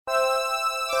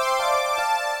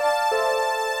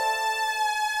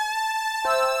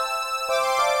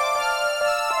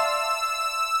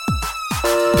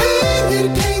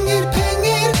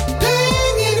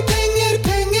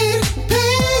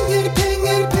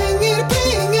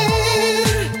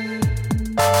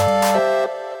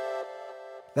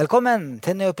Velkommen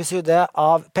til en ny episode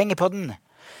av Pengepodden.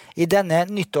 I denne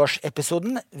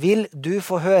nyttårsepisoden vil du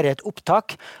få høre et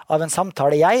opptak av en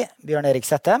samtale jeg, Bjørn Erik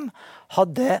Settem,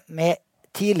 hadde med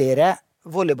tidligere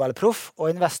volleyballproff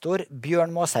og investor Bjørn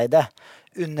Måseide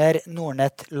under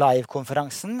Nordnet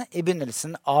Live-konferansen i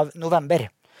begynnelsen av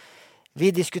november. Vi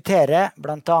diskuterer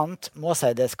blant annet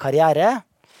Måseides karriere,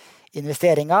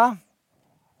 investeringer,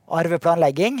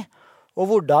 arveplanlegging og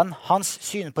hvordan hans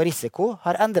syn på risiko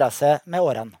har endret seg med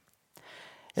årene.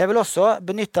 Jeg vil også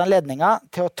benytte anledningen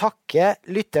til å takke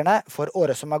lytterne for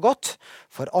året som har gått,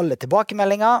 for alle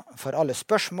tilbakemeldinger, for alle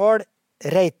spørsmål,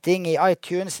 rating i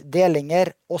iTunes,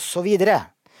 delinger og så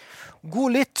videre.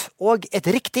 God lytt og et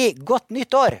riktig godt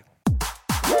nytt år!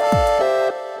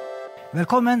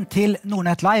 Velkommen til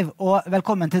Nordnet Live, og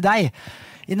velkommen til deg,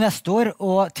 investor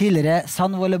og tidligere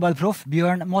sandvolleyballproff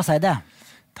Bjørn Måseide.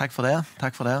 Takk for det.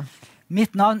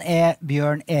 Mitt navn er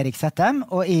Bjørn Erik Settem,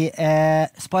 og jeg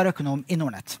er spareøkonom i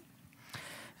Nordnet.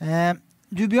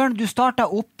 Du Bjørn, du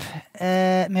startet opp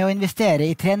med å investere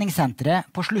i treningssentre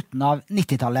på slutten av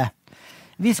 90-tallet.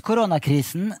 Hvis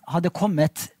koronakrisen hadde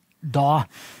kommet da,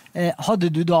 hadde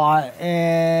du da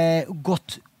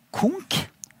gått konk?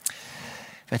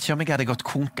 Jeg vet ikke om jeg hadde gått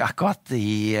konk akkurat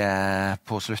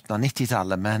på slutten av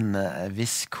 90-tallet, men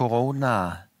hvis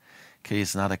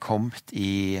koronakrisen hadde kommet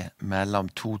i mellom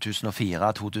 2004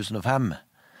 og 2005,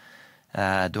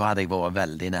 da hadde jeg vært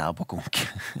veldig nær på konk.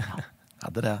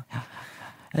 Hadde det. Ja.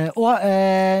 Og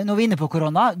når vi er inne på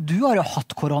korona, du har jo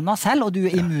hatt korona selv, og du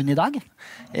er immun i dag.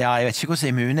 Ja, jeg vet ikke hvordan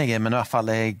immun jeg er, men i hvert fall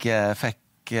jeg fikk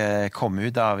komme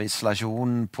ut av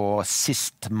isolasjon på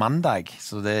sist mandag,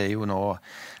 så det er jo nå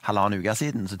 1,5 uke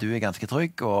siden, så du er ganske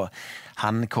trygg, og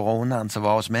koronaen som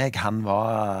var hos meg, han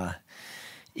var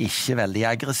ikke veldig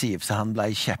aggressiv, så han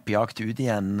ble kjeppjagt ut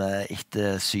igjen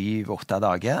etter 7-8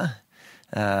 dager.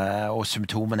 Og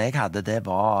symptomene jeg hadde, det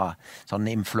var sånn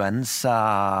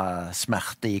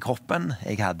influensa-smerte i kroppen.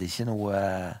 Jeg hadde ikke noe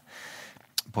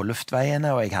på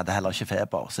luftveiene, og jeg hadde heller ikke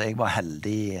feber, så jeg var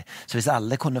heldig. Så hvis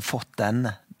alle kunne fått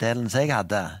den delen som jeg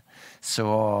hadde,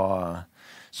 så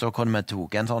kunne vi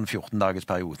toge en sånn 14 dagers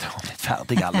periode og blitt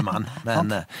ferdig alle mann.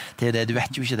 Men til det, du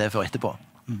vet jo ikke det før etterpå.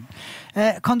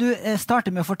 Kan du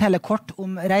starte med å fortelle kort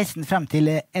om reisen frem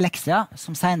til Elixia,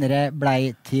 som senere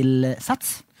ble til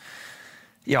Sats?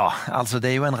 Ja, altså det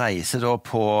er jo en reise da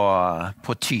på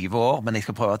 20 år, men jeg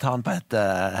skal prøve å ta den på et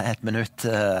minutt.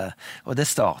 Og det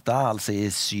startet altså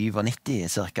i 97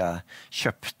 cirka.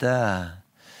 Kjøpte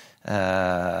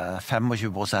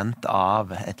 25%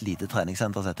 av et lite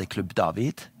treningssenter som heter Klubb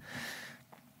David.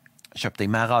 Kjøpte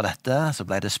jeg mer av dette, så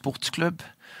ble det sportsklubb,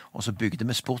 og så bygde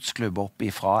vi sportsklubb opp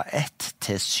fra 1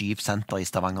 til 7 senter i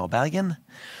Stavanger og Bergen.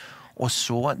 Og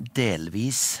så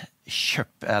delvis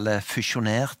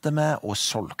fusjonerte vi og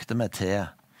solgte vi til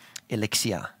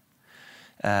Elixia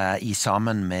i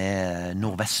sammen med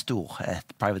Norvestor,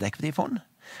 et private equity-fond.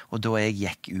 Og da jeg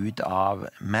gikk ut av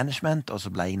management, og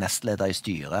så ble jeg nestleder i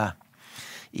styret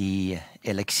i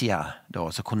Elixia,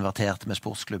 da, så konverterte vi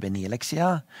sportsklubben i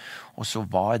Elixia, og så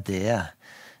var det,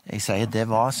 jeg sier, det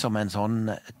var som en sånn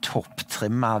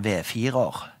topptrimmet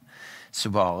V4-er,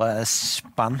 som bare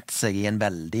spant seg i en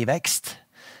veldig vekst,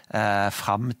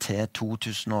 fram til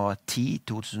 2010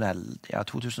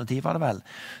 var det vel.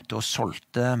 Da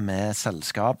solgte vi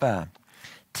selskapet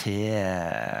til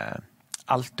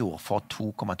Altor for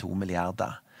 2,2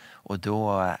 milliarder. Og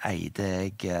da eide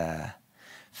jeg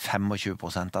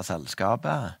 25% av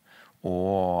selskapet,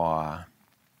 og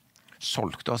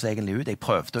solgte oss egentlig ut. Jeg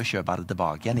prøvde å kjøpe det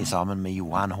tilbake igjen sammen med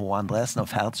Johan H. Andresen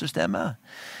og Ferdsystemet,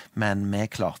 men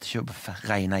vi klarte ikke å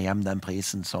regne hjem den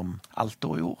prisen som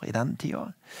Altor gjorde i den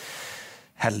tiden.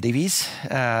 Heldigvis.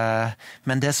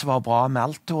 Men det som var bra med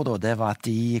Altor, da, det var at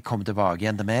de kom tilbake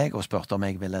igjen til meg og spurte om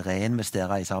jeg ville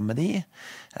reinvestere sammen med de.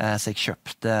 Så jeg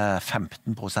kjøpte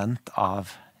 15%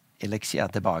 av Elixia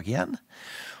tilbake igjen.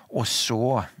 Og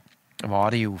så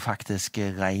var det jo faktisk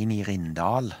Rein i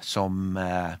Rindal som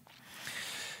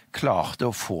klarte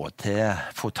å få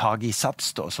tag i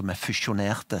Sats, da, som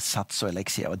fusjonerte Sats og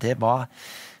Elixia. Og det var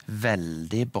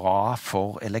veldig bra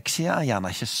for Elixia,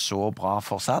 gjerne ikke så bra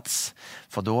for Sats,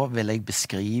 for da vil jeg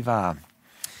beskrive,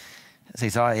 som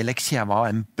jeg sa, Elixia var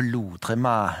en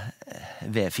blodtrimmet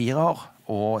V4-er,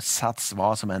 og Sats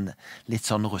var som en litt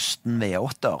sånn rusten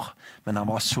V8-er, men han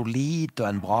var solid og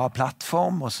en bra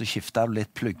plattform, og så skiftet du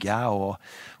litt plugger og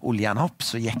oljen opp,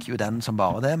 så gikk jo den som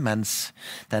bare det, mens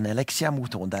den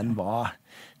Elixia-motoren, den var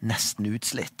nesten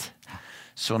utslitt.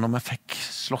 Så når vi fikk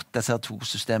slått disse to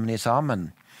systemene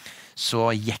sammen,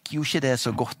 så gikk jo ikke det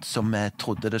så godt som vi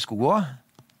trodde det skulle gå.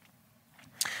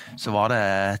 Så var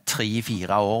det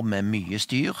 3-4 år med mye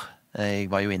styr, Jeg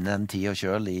var jo inne den tiden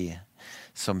selv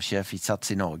som sjef i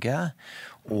Sats i Norge,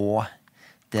 og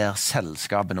der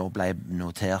selskapet nå ble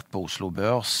notert på Oslo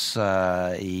Børs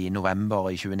i november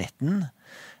i 2019.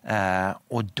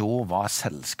 Og da var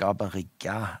selskapet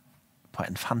rigget på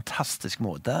en fantastisk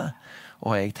måte,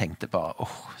 og jeg tenkte bare,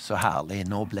 så herlig,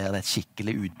 nå blir det et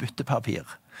skikkelig utbyttepapir.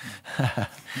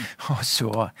 Og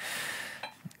så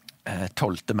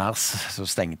 12. mars så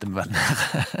stengte vi vel ned.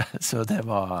 Så det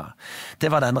var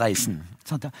den reisen.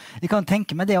 Sant, ja. Jeg kan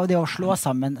tenke meg det å slå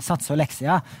sammen Sats og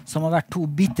Lexia, som har vært to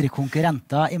bitre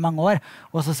konkurrenter i mange år,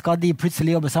 og så skal de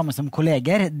plutselig jobbe sammen som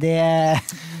kolleger. Det er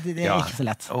ikke så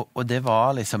lett. Og det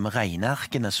var liksom,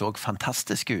 regnearkene så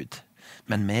fantastisk ut,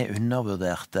 men vi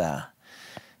undervurderte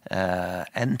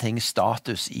en ting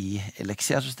status i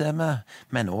Lexia-systemet,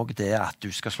 men også det at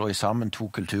du skal slå sammen to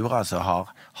kulturer som har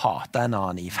hatet en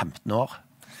annen i 15 år.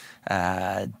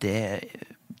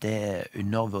 Det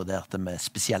undervurderte vi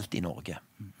spesielt i Norge.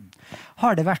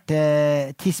 Har det vært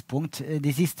tidspunkt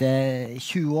de siste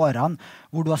 20 årene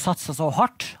hvor du har satset så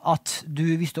hardt at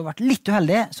du, hvis du har vært litt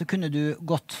uheldig, så kunne du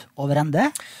gått over ende?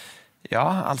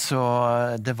 Ja, altså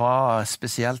det var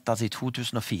spesielt i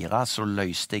 2004 så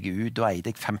løste jeg ut og eide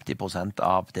jeg 50%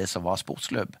 av det som var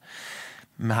sportsklubb.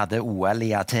 Vi hadde OL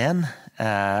i Aten,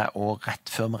 og rett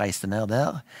før vi reiste ned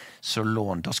der, så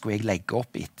skulle jeg legge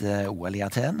opp etter OL i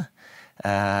Aten.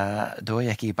 Da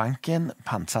gikk jeg i banken,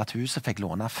 pantsatt huset, fikk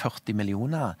låne 40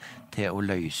 millioner til å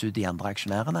løse ut de andre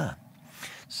aksjonærene.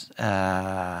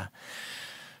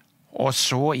 Og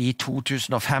så i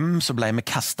 2005 så ble vi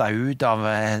kastet ut av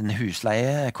en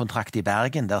husleiekontrakt i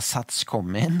Bergen der Sats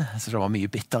kom inn, så det var mye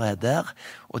bitterhet der.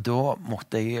 Og da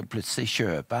måtte jeg plutselig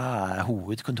kjøpe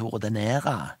hovedkontoret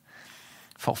Denera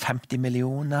for 50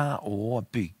 millioner og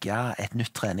bygge et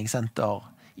nytt treningssenter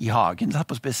i Hagen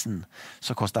satt på spissen,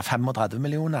 som kostet 35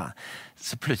 millioner.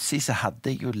 Så plutselig så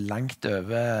hadde jeg jo langt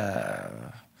over,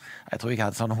 jeg tror jeg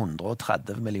hadde sånn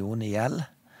 130 millioner i gjeld.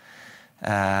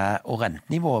 Og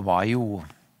rentenivået var jo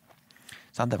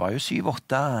det var jo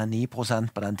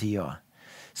 7-8-9% på den tiden.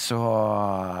 Så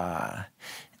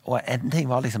og en ting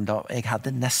var liksom da, jeg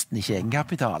hadde nesten ikke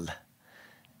egenkapital,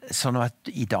 sånn at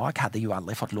i dag hadde jeg jo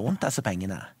aldri fått lånt disse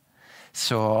pengene.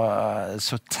 Så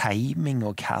timing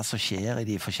og hva som skjer i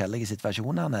de forskjellige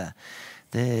situasjonene,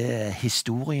 det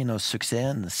historien og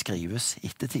suksessen skrives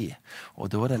ettertid.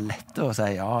 Og da er det lett å si,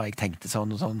 ja, jeg tenkte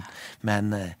sånn og sånn,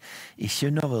 men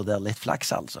ikke undervurder litt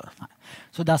flaks, altså.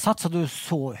 Så der satset du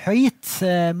så høyt,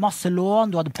 masse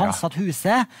lån, du hadde pantsatt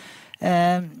huset.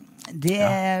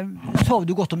 Sov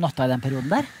du godt om natta i den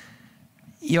perioden der?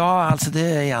 Ja, altså det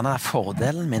er gjerne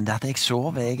fordelen min, det at jeg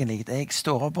sover egentlig. Jeg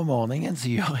står opp om morgenen, så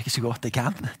gjør jeg så godt jeg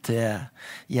kan, til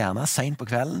gjerne sent på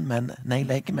kvelden, men når jeg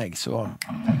legger meg, så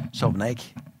sovner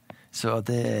jeg. Så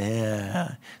det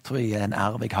tror jeg er en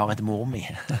arv jeg har etter mor mi.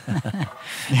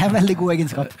 Det er en veldig god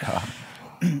egenskap. Ja.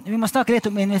 Vi må snakke litt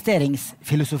om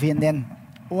investeringsfilosofien din,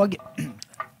 og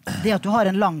det at du har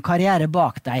en lang karriere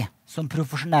bak deg som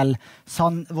profesjonell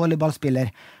volleyballspiller.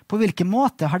 På hvilken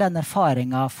måte har den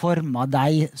erfaringen formet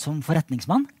deg som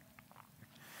forretningsmann?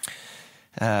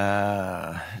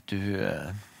 Jeg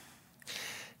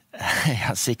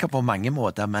er sikker på mange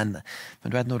måter, men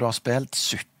du vet, når du har spilt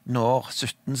 17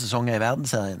 sesonger i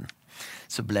verdensserien,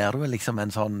 så blir du liksom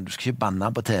en sånn, du skal ikke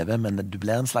banne på TV, men du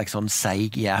blir en slags sånn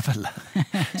seig jævel,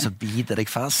 så biter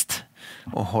deg fast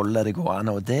og holder det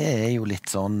gående, og det er jo litt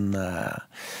sånn,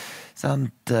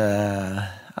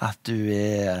 at du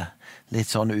er litt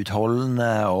sånn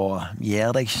utholdende og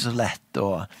gjør deg ikke så lett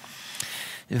og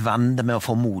vant med å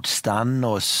få motstand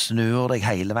og snur deg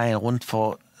hele veien rundt,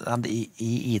 for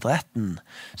i idretten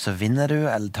så vinner du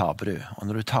eller taper du, og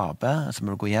når du taper så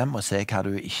må du gå hjem og se hva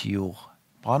du ikke gjorde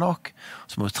bra nok,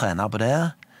 så må du trene på det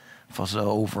for så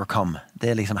overcome.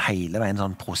 Det er liksom hele veien en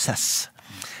sånn prosess,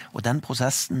 og den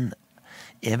prosessen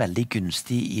er veldig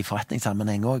gunstig i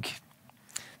forretningssammenheng også.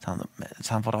 For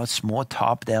det er små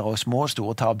tap der og små og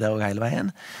store tap der og hele veien,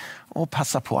 og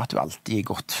passe på at du alltid er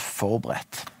godt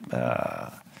forberedt.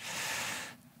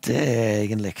 Det er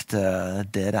egentlig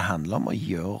det handler om, å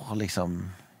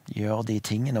gjøre de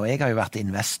tingene. Og jeg har jo vært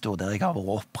investor der jeg har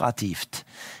vært operativt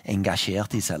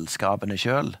engasjert i selskapene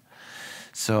selv.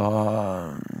 Så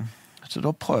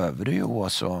da prøver du jo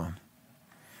også å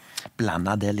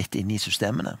blande det litt inn i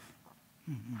systemene.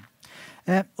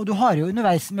 Og du har jo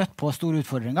underveis møtt på store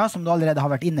utfordringer, som du allerede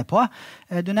har vært inne på.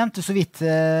 Du nevnte så vidt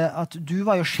at du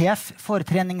var jo sjef for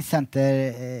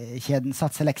treningssenterkjeden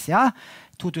Sats Lexia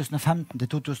 2015 til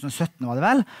 2017 var det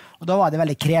vel, og da var det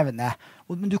veldig krevende.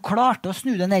 Men du klarte å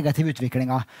snu den negative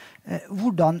utviklingen.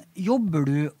 Hvordan jobber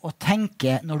du og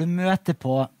tenker når du møter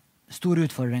på store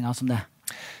utfordringer som det?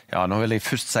 Ja, nå vil jeg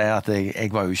først si at jeg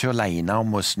var jo ikke alene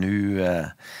om å snu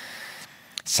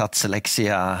Sats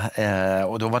Elixia,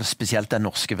 og da var det spesielt den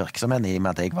norske virksomheten i og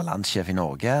med at jeg var landssjef i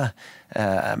Norge.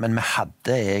 Men vi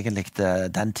hadde egentlig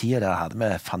den tiden der hadde vi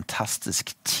et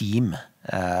fantastisk team,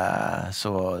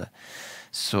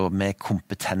 så med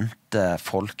kompetente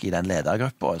folk i den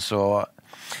ledergruppa. Så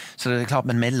det klart,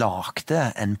 men vi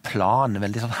lagde en plan, en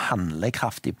veldig sånn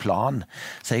handlekraftig plan.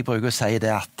 Så jeg bruker å si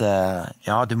det at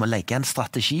ja, du må legge en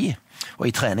strategi. Og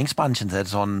i treningsbransjen så er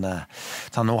det sånn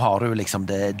nå har du liksom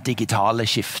det digitale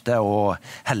skiftet, og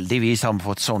heldigvis har vi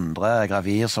fått Sondre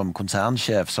Gravir som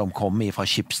konsernsjef som kommer fra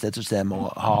Schibsted-systemet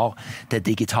og har det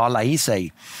digitale i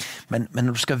seg. Men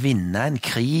når du skal vinne en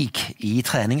krig i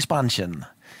treningsbransjen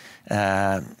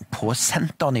på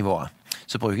senternivå,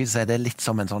 så bruker jeg å si det litt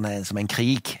som en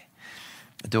krig.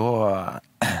 Da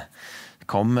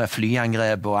kom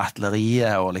flyangrep og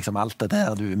artilleriet og liksom alt det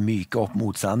der, du myker opp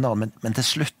motstanderen, men til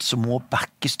slutt så må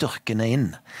bakkestyrkene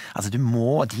inn. Altså de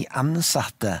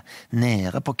ansatte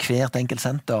nede på hvert enkelt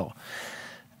senter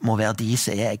må være de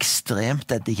som er ekstremt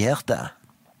dedikerte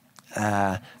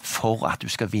for at du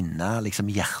skal vinne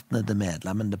liksom hjertene til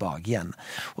medlemmene tilbake igjen.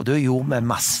 Og da gjorde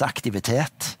vi masse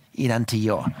aktivitet i den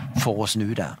tiden for å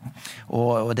snu det.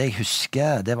 Og det jeg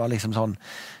husker, det var liksom sånn,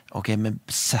 ok, vi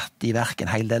satte i verk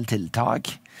en hel del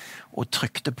tiltak, og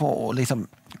trykte på liksom,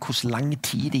 hvor lang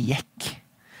tid det gikk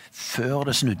før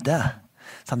det snudde.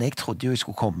 Sånn, jeg trodde jo jeg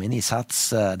skulle komme inn i Sats,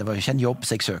 det var jo ikke en jobb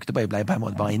som jeg søkte på, jeg ble på en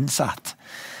måte bare innsatt.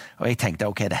 Og jeg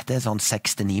tenkte, ok, dette er sånn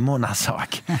 6-9 måneders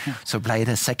sak. Så ble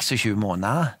det 26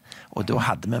 måneder, og da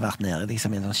hadde vi vært nede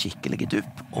liksom, i en sånn skikkelig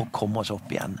dupp, og kom oss opp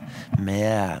igjen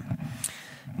med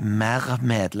mer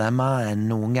medlemmer enn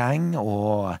noen gang,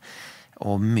 og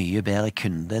mye bedre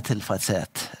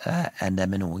kundetilfredshet enn det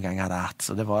vi noen gang hadde hatt.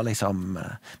 Så det var liksom,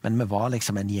 men vi var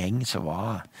liksom en gjeng som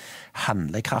var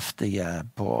handlekraftige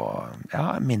på,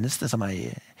 ja, jeg minnes det som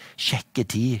en kjekke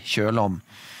tid, selv om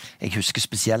jeg husker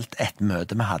spesielt et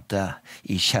møte vi hadde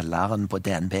i kjelleren på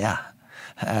DNB,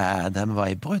 der vi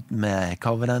var i brudd med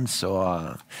Covenants,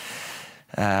 og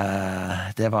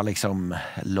det var liksom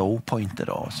low pointet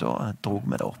da, så drog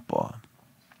vi det opp og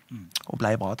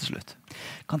ble bra til slutt.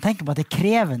 Kan tenke på at det er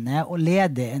krevende å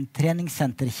lede en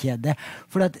treningssenterkjede,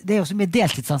 for det er jo så mye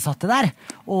deltidsansatte der,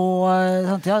 og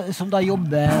sant, ja, som da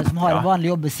jobber, som har en vanlig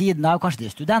jobb ved siden av, kanskje de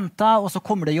er studenter, og så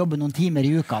kommer det å jobbe noen timer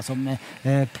i uka som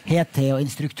PT og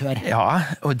instruktør. Ja,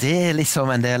 og det er liksom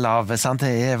en del av, sant,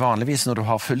 det er vanligvis når du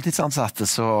har fulltidsansatte,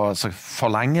 så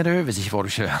forlanger du, hvis ikke får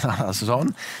du kjøre, altså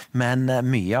sånn, men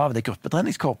mye av det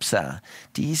gruppetreningskorpset,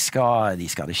 de skal ha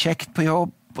det kjekt på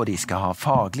jobb, og de skal ha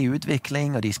faglig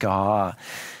utvikling, og de skal ha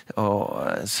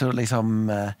så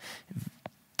liksom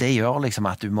det gjør liksom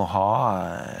at du må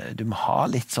ha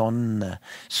litt sånn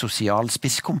sosial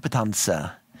spisskompetanse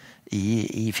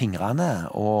i fingrene,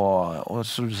 og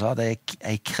som du sa, det er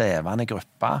en krevende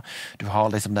gruppe. Du har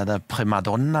liksom denne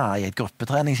primadonna i et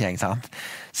gruppetreningsgjeng, sant?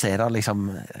 Så er det liksom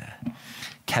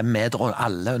hvem er dronning?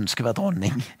 Alle ønsker å være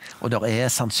dronning, og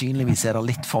sannsynligvis er det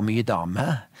litt for mye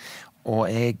damer. Og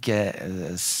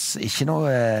ikke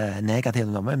noe negativt,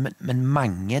 men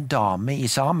mange damer i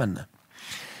sammen,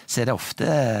 så er det ofte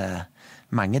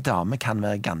mange damer kan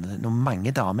være, når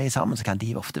mange damer er sammen, så kan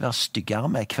de ofte være styggere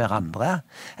med hverandre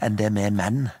enn det vi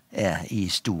menn er i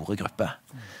store grupper.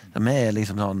 Så vi er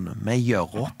liksom sånn, vi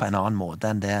gjør opp på en annen måte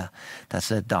enn det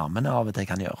disse damene av og til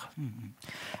kan gjøre.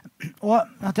 Og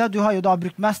ja, du har jo da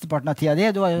brukt mesteparten av tida di,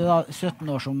 du har jo da 17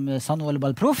 år som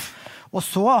sandvolleyballproff, og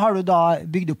så har du da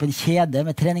bygd opp en kjede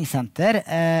med treningssenter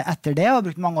etter det, og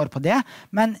brukt mange år på det,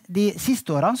 men de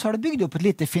siste årene så har du bygd opp et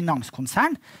lite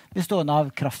finanskonsern, bestående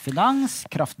av Kraftfinans,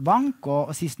 Kraftbank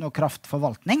og sist nå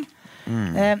Kraftforvaltning.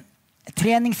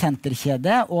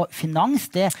 Treningssenterkjede og finans,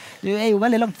 det er jo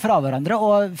veldig langt fra hverandre,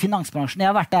 og finansbransjen, jeg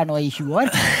har vært der nå i 20 år,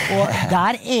 og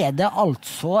der er det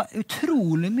altså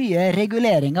utrolig mye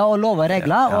reguleringer og lover og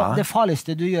regler, og det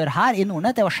farligste du gjør her i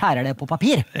Nordnet er å skjære det på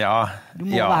papir. Du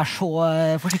må være så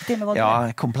forsiktig med hva du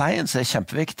gjør. Compliance er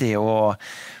kjempeviktig,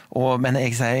 men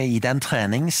jeg sier, i den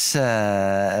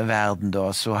treningsverden da,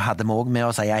 så hadde vi også med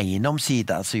oss en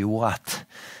eiendomsside som gjorde at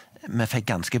vi fikk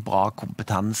ganske bra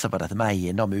kompetanse på dette med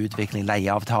eiendom, utvikling,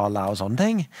 leieavtaler og sånne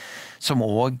ting, som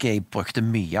også jeg brukte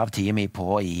mye av tiden min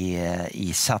på i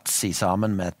Sats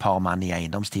sammen med et par mann i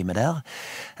eiendomsteamet der.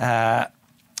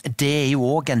 Det er jo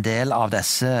også en del av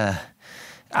disse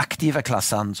aktive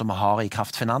klassene som vi har i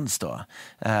Kraftfinans da.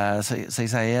 Så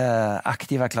jeg sier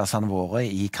aktive klassene våre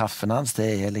i Kraftfinans,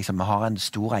 det er liksom, vi har en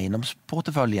stor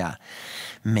eiendomsportefølje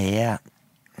med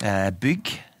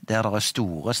bygg, der det er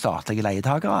store statlige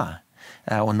leietagere,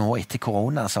 og nå etter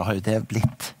korona så har jo det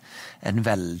blitt en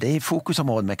veldig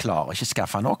fokusområde. Vi klarer ikke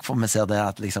skaffe nok, for vi ser det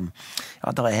at liksom,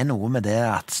 ja, det noe med det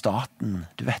at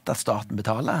du vet at staten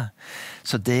betaler.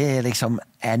 Så det liksom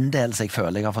en del som jeg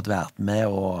føler jeg har fått vært med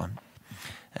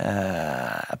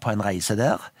på en reise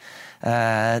der.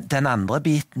 Den andre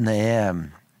biten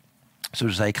så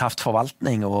du sier,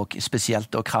 kraftforvaltning, og spesielt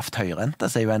da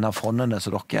krafthøyrente, så jo en av fondene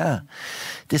som dere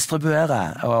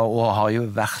distribuerer, og har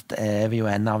jo vært, vi jo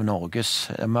en av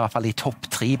Norges, i hvert fall i topp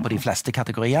 3 på de fleste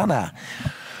kategoriene,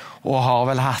 og har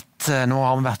vel nå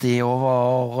har vi vært i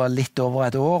litt over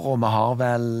et år, og vi har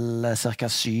vel ca.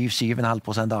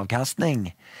 7,5% avkastning.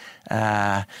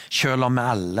 Selv om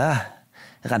alle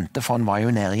rentefond var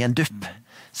jo nede i en dupp,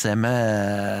 så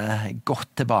vi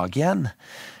godt tilbake igjen.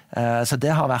 Så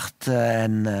det har vært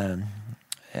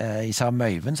i sammen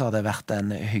med Øyvind så har det vært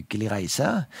en hyggelig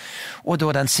reise. Og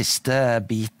da den siste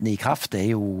biten i kraft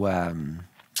jo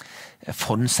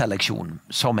fondseleksjon,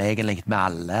 som egentlig med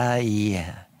alle i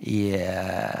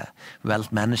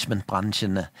wealth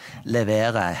management-bransjen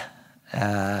leverer.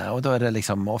 Og da det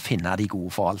liksom å finne de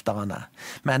gode forvalterne.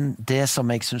 Men det som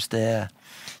jeg synes det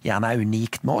gjerne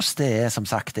unikt med oss, det som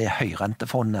sagt det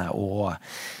høyrentefondet og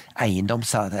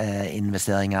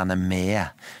eiendomsinvesteringene vi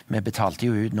betalte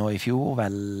jo ut nå i fjor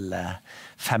vel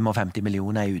 55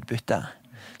 millioner i utbytte.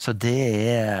 Så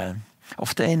det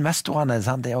ofte investorene,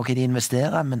 sant? Ok, de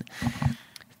investerer, men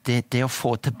det å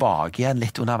få tilbake igjen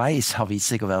litt underveis har vist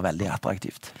seg å være veldig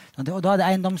attraktivt. Og da det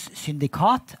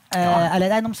eiendomssyndikat, eller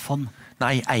et eiendomsfond?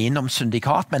 Nei,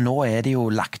 eiendomssyndikat, men nå det jo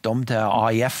lagt om til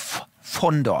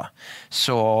AIF-fond da.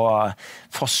 Så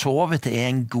for så vidt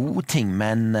en god ting,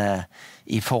 men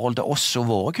i forhold til oss og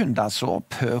våre kunder, så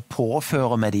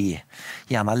påfører vi de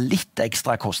gjerne litt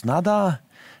ekstra kostnader.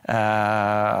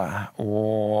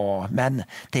 Men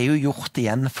det jo gjort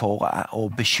igjen for å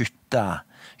beskytte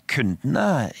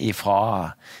kundene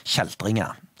ifra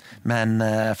kjeltringer. Men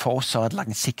for oss har et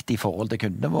langsiktig forhold til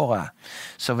kundene våre,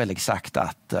 så vil jeg sagt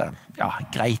at ja,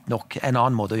 greit nok en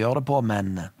annen måte å gjøre det på,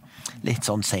 men litt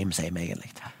sånn same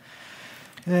egentlig.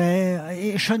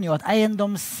 Jeg skjønner jo at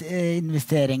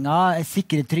eiendomsinvesteringer,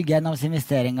 sikre trygge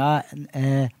eiendomsinvesteringer,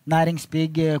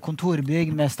 næringsbygg,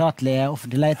 kontorbygg med statlige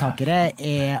offentlige leietakere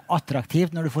attraktivt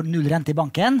når du får null rente i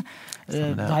banken.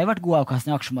 Det har jo vært god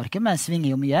avkastning i aksjemarkedet, men svinger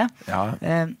jo mye. Ja.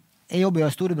 Jeg jobber jo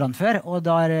i Storebrand før, og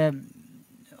der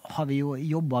har vi jo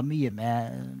jobbet mye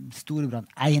med Storebrand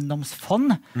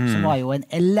eiendomsfond, som var jo en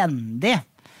elendig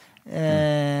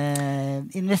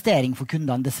investering for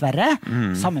kundene dessverre,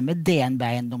 sammen med DNB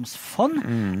eiendomsfond.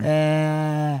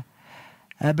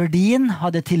 Aberdeen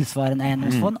hadde tilsvarende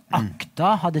eiendomsfond,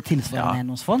 Akta hadde tilsvarende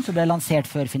eiendomsfond, som ble lansert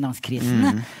før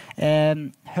finanskrisen.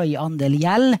 Høy andel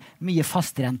gjeld, mye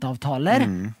fastrenteavtaler,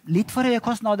 litt for høye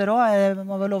kostnader også,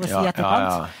 må vel lov å si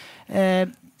etterkant.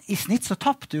 I snitt så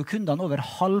tappte jo kundene over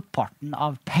halvparten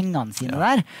av pengene sine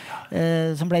der,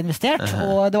 som ble investert,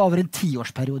 og det var over en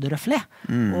 10-årsperiode røffelig.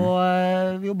 Og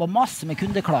vi jobbet masse med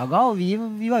kundeklager, og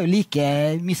vi var jo like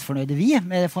misfornøyde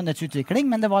med fondets utvikling,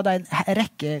 men det var da en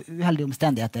rekke uheldige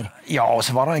omstendigheter. Ja, og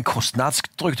så var det en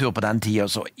kostnadsstruktur på den tiden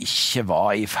som ikke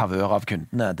var i favør av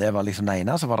kundene. Det var liksom det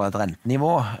ene, så var det et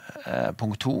rentenivå,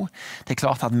 punkt 2. Det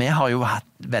klart at vi har jo hatt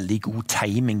veldig god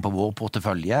timing på vår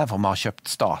portefølje, for vi har kjøpt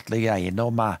statlige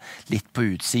eiendommer litt på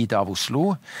utsida av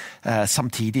Oslo.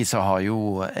 Samtidig så har jo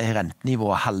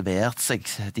rentenivået halvert seg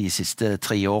de siste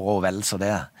 3 år og vel så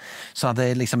det. Så at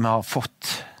det liksom har fått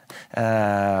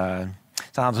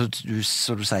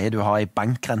så du sier, du har en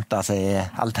bankrente som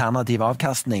alternativ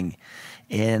avkastning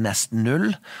nesten 0,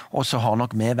 og så har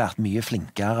nok vi vært mye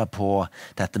flinkere på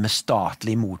dette med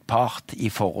statlig motpart i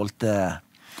forhold til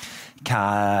hva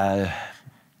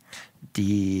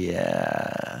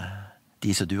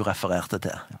de som du refererte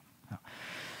til.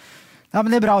 Ja,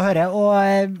 men det bra å høre, og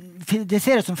det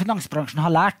ser ut som finansbransjen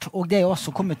har lært, og det jo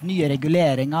også kommet nye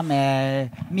reguleringer med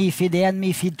MiFID 1,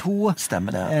 MiFID 2.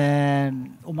 Stemmer det.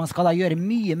 Og man skal da gjøre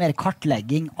mye mer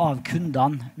kartlegging av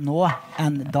kundene nå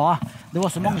enn da. Det var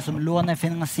også mange som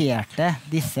lånefinansierte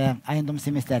disse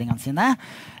eiendomsinvesteringene sine,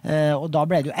 og da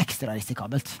ble det jo ekstra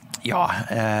risikabelt. Ja,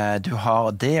 du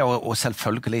har det, og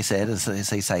selvfølgelig så det, som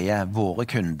jeg sier, våre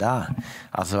kunder,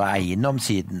 altså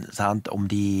eiendomssiden, sant? Om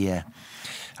de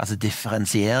altså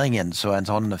differensieringen, så en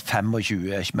sånn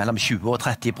mellom 20 og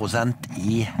 30%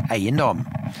 i eiendom,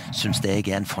 synes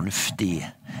jeg en fornuftig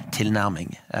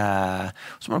tilnærming.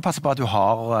 Så må du passe på at du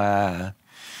har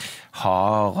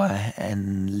en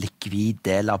likvid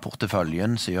del av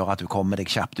porteføljen som gjør at du kommer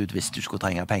deg kjapt ut hvis du skulle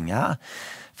trenge penger.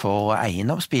 For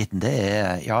eiendomsbiten,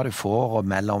 det ja, du får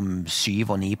mellom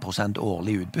 7 og 9%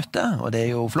 årlig utbytte, og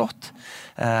det jo flott.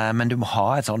 Men du må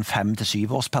ha et sånn 5 til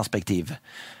 7 års perspektiv.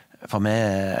 For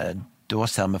da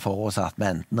ser vi for oss at vi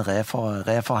enten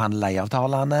reforhandler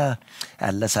leieavtalene,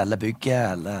 eller selger bygget,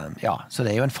 eller, ja, så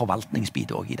det er jo en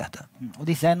forvaltningsbit også i dette. Og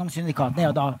disse eiendomssyndikatene er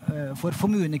jo da for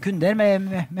formuende kunder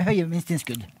med høye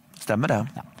minstinnskudd. Stemmer det.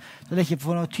 Ja. Så det er ikke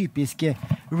for noen typiske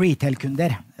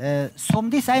retail-kunder. Som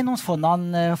disse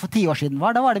eiendomsfondene for 10 år siden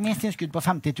var, da var det minstinnskudd på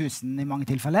 50 000 i mange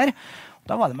tilfeller.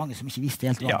 Da var det mange som ikke visste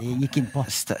helt hva de gikk inn på.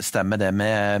 Stemmer det.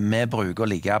 Vi bruker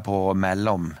å ligge på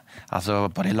mellom, altså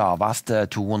på de laveste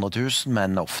 200 000, men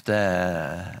ofte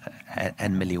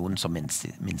 1 million som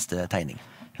minste tegning.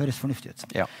 Høres fornuftig ut.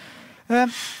 Ja.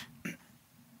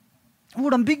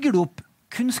 Hvordan bygger du opp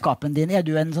kunnskapen din? Er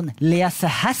du en sånn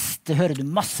lesehest? Hører du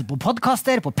masse på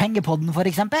podcaster, på Pengepodden for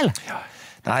eksempel? Ja.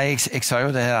 Nei, jeg sa jo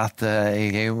det at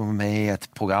jeg er jo med i et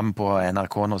program på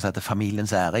NRK nå som heter Familiens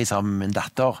ære sammen med min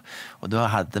datter, og da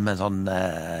hadde vi en sånn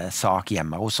sak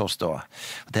hjemme hos oss da.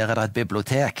 Og der er det et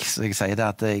bibliotek, så jeg sier det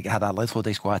at jeg hadde aldri trodd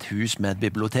jeg skulle ha et hus med et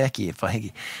bibliotek i, for jeg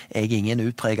er ingen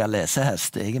utpreget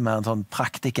lesehest. Jeg er mer en sånn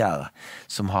praktiker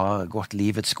som har gått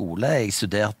livets skole. Jeg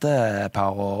studerte et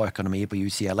par år økonomi på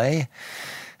UCLA,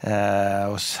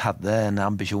 og hadde en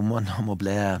ambisjon om å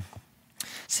bli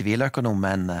siviløkonom,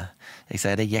 men jeg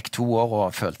sier det, jeg gikk 2 år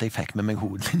og følte jeg fikk med meg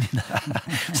hovedlinjene.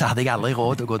 Så hadde jeg aldri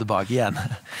råd til å gå tilbake igjen.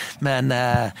 Men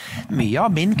mye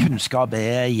av min kunnskap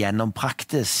er gjennom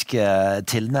praktisk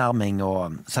tilnærming,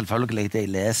 og selvfølgelig, jeg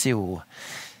leser jo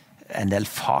en del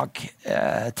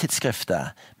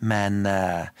fagtidsskrifter, men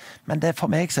det for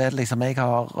meg så er det liksom, jeg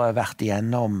har vært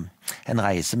igjennom en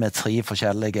reise med 3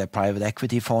 forskjellige private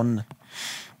equity-fond,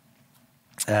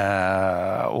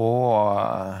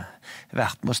 og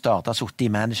vært med å starte, suttet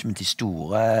i management i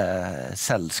store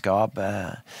selskap.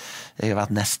 Jeg har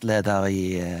vært nestleder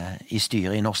i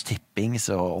styret i Norsk Tipping,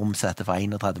 som omsetter for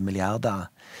 31 milliarder.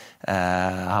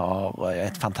 Har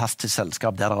et fantastisk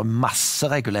selskap der det er masse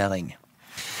regulering.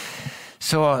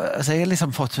 Så jeg har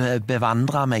liksom fått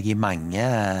bevandre meg i mange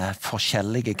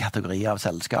forskjellige kategorier av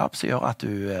selskap, som gjør at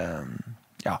du,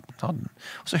 ja, sånn.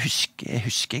 Og så husker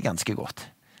jeg ganske godt.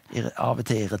 Av og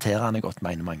til irriterende godt,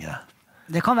 mener mange.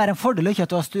 Det kan være en fordel ikke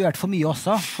at du har studert for mye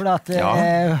også, for at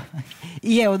jeg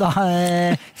er jo da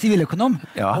siviløkonom,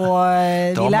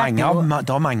 og det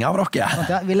er mange av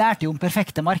dere. Vi lærte jo om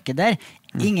perfekte markeder,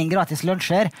 ingen gratis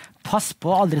lunsjer, pass på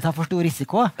å aldri ta for stor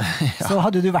risiko. Så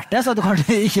hadde du vært det, så hadde du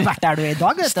kanskje ikke vært der du er i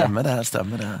dag. Vet du. Stemmer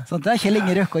det. Sånn at Kjell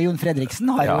Inge Røkke og Jon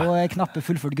Fredriksen har jo knappe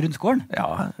fullført grunnskolen.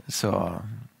 Ja, så...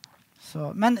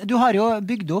 Men du har jo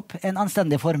bygd opp en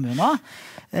anstendig formue nå.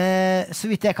 Så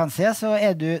vidt jeg kan se, så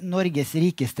er du Norges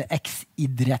rikeste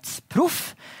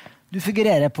eks-idrettsproff. Du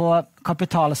figurerer på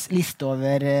Kapitals liste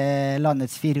over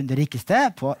landets 400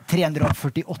 rikeste på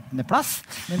 348. plass,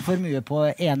 med en formue på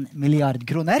 1 milliard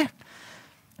kroner.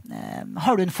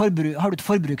 Har du et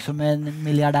forbruk som en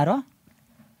milliardær også?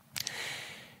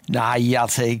 Nei,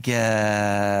 altså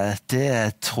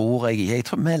det tror jeg ikke. Jeg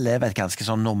tror vi lever et ganske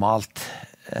sånn normalt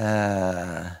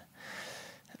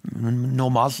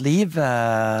liv,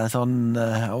 sånn,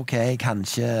 ok,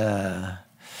 kanskje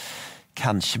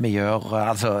vi gjør,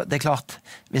 altså, det er klart,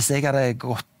 hvis jeg hadde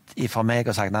gått ifra meg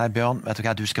og sagt, nei, Bjørn, vet du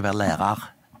hva, du skal være lærer,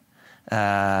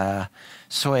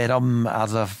 så er det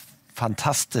altså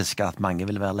fantastisk at mange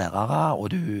vil være lærere, og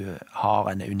du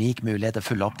har en unik mulighet til å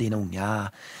følge opp dine unge.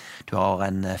 Du har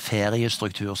en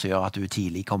feriestruktur som gjør at du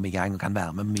tidlig kommer i gang og kan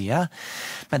være med mye.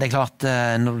 Men det er klart,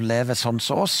 når du lever sånn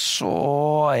som oss, så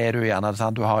er du gjerne,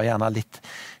 du har gjerne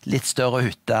litt større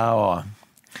hytte og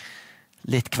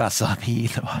litt kvassere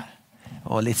bil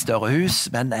og litt større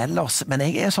hus. Men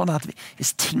jeg er sånn at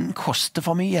hvis ting koster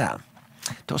for mye,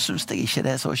 da synes jeg ikke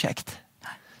det er så kjekt.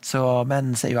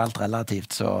 Men så er jo alt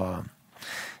relativt, så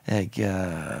jeg,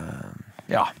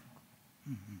 ja.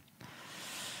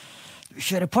 Du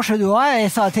kjører Porsche du også,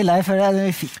 jeg sa til deg før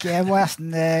jeg fikk, jeg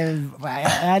synes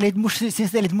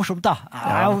det er litt morsomt da.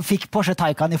 Jeg fikk Porsche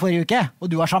Taycan i forrige uke, og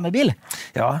du har samme bil.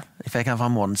 Ja, jeg fikk den for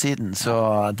en måned siden, så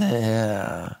det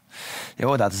er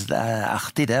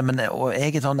artig det, men og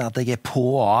jeg er sånn at jeg er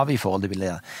på og av i forhold til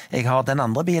biler. Jeg har den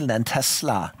andre bilen, en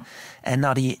Tesla, en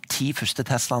av de 10 første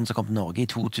Teslaene som kom til Norge i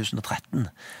 2013.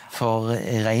 For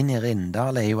Reini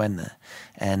Rindal er jo en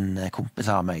kompis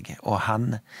av meg, og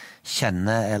han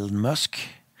kjenner Elon Musk,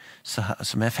 så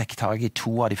vi fikk tag i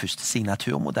 2 av de første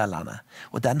signaturmodellene.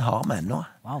 Og den har vi ennå.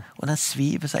 Wow. Og den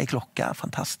sviver seg i klokka.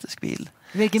 Fantastisk bil.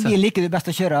 Hvilken bil liker du best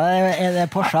å kjøre? Er det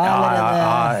Porsche?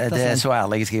 Ja, det er så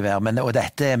ærlig skal jeg være.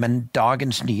 Men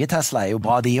dagens nye Tesla er jo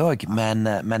bra de også, men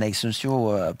jeg synes jo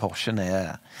Porschen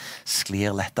er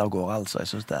sklir lett av gårde, altså. Jeg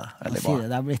synes det veldig bra.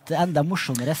 Det har blitt enda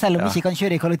morsommere, selv om jeg ikke kan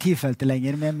kjøre i kollektivfeltet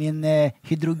lenger med min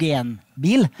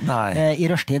hydrogenbil i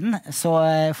rushtiden, så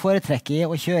foretrekker jeg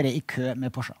å kjøre i kø med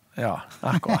Porsche. Ja,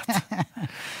 akkurat.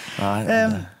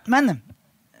 Men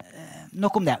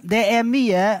nok om det. Det er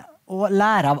mye å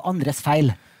lære av andres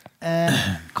feil.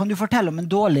 Kan du fortelle om en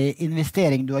dårlig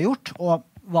investering du har gjort, og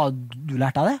hva du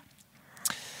lærte av det?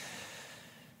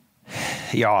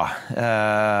 Ja,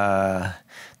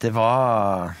 det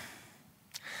var...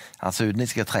 Altså, uten jeg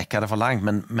skal trekke det for langt,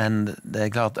 men det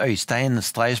er klart, Øystein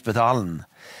Streisbetalen,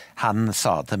 han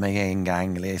sa til meg en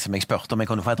gang, liksom, jeg spørte om jeg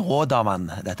kunne få et råd av han.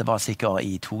 Dette var sikkert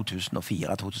i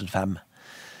 2004-2005.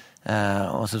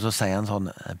 Og så sier han sånn,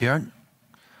 Bjørn,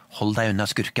 hold deg unna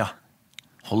skurker.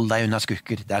 Hold deg unna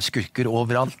skurker. Det er skurker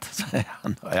overalt.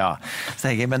 Ja.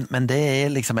 Men det er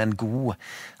liksom en god...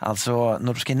 Altså,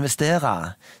 når du skal investere,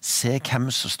 se hvem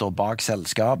som står bak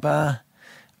selskapet,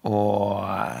 og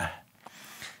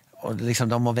liksom,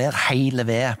 det må være hele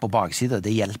ved på baksiden.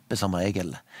 Det hjelper som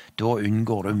regel. Da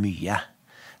unngår du mye.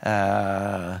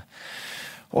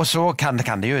 Og så kan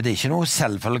det jo, det er ikke noe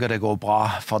selvfølge det går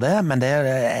bra for det, men det er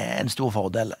en stor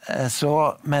fordel.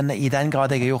 Men i den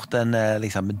grad jeg har gjort en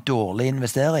liksom, dårlig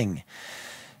investering,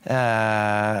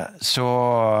 så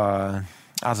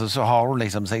har du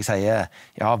liksom, så jeg sier,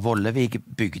 ja, Vollevik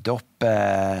bygde opp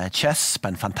Chess på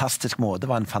en fantastisk måte,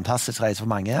 det var en fantastisk reise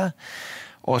for mange,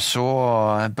 og så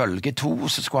bølge 2,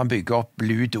 så skulle han bygge opp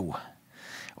Ludo.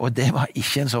 Og det var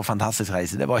ikke en så fantastisk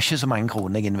reise. Det var ikke så mange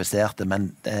kroner jeg investerte, men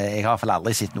jeg har i hvert fall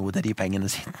aldri sett noe til de pengene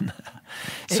siden.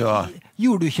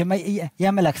 Gjorde du ikke med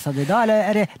hjemmeleksa di da,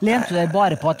 eller lente du deg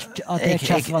bare på at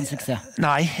Chess var en suksess?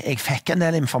 Nei, jeg fikk en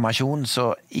del informasjon,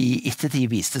 så i ettertid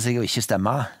viste seg å ikke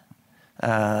stemme.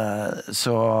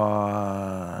 Så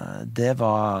det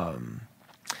var...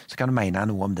 Så kan du mene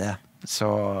noe om det. Så,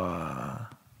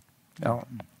 ja...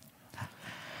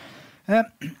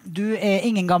 Du er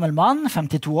ingen gammel mann,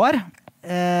 52 år,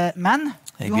 men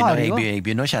du har jo... Jeg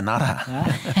begynner å kjenne det.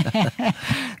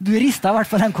 Du ristet i hvert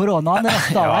fall den koronaen,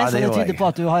 så det tyder på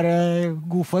at du har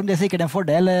god form. Det er sikkert en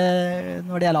fordel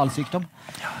når det gjelder all sykdom.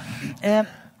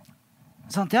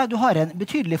 Du har en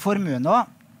betydelig formue nå,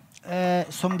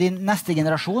 som din neste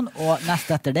generasjon og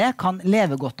neste etter det kan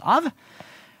leve godt av.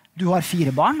 Du har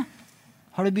 4 barn.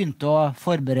 Har du begynt å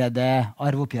forberede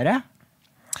arveoppgjøret?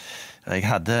 Jeg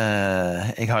har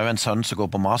jo en sønn som går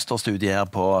på masterstudier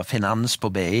på finans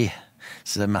på BI,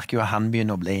 så jeg merker jo at han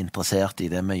begynner å bli interessert i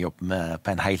det vi jobber med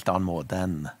på en helt annen måte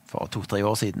enn for 2-3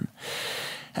 år siden.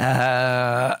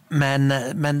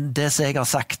 Men det som jeg har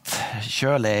sagt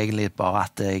selv er egentlig bare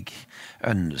at jeg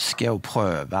ønsker å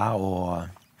prøve å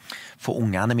få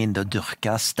ungene mine til å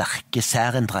dyrke sterke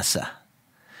særinteresser.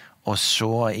 Og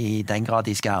så i den grad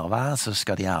de skal arve, så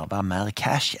skal de arve mer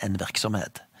cash enn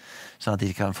virksomhet. Sånn at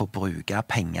de kan få bruke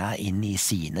penger inn i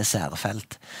sine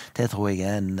særfelt. Det tror jeg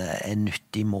er en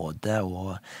nyttig måte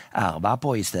å arve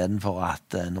på, i stedet for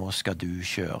at nå skal du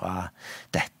kjøre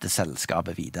dette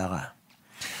selskapet videre.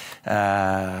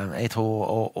 Jeg tror,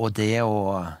 og det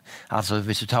altså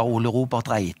hvis du tar Ole Robert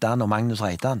Reitan og Magnus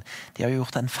Reitan, de har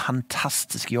gjort en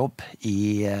fantastisk jobb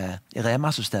i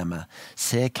Rema-systemet.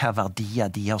 Se hva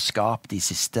verdier de har skapt de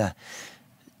siste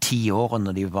 10 årene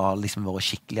når de var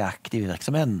skikkelig aktive i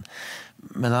virksomheten.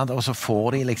 Og så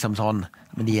får de liksom sånn,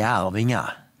 men de er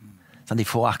arvinger. De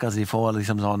får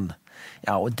liksom sånn,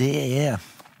 ja, og det er,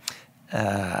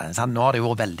 nå har det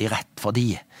jo vært veldig rett for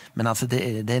de, men altså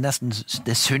det er nesten,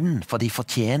 det er synd, for de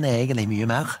fortjener egentlig mye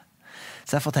mer.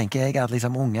 Så derfor tenker jeg at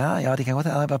liksom unger, ja, de kan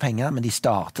godt arve penger, men de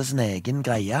starter sin egen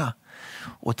greie,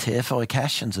 og tilfører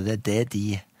cashen, så det er det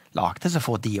de lagde, så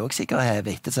får de også sikkert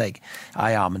heve etter seg.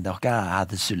 Ja, men dere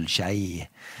hadde sølvskje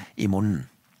i munnen.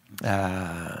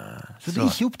 Så du er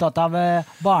ikke opptatt av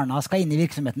barna skal inn i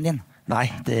virksomheten din? Nei,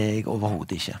 det er jeg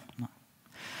overhodet ikke.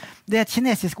 Det er et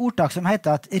kinesisk ordtak som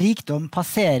heter at rikdom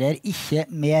passerer ikke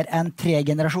mer enn 3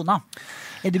 generasjoner.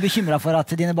 Er du bekymret for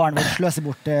at dine barn vil sløse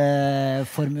bort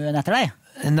formuen etter deg?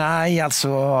 Nei,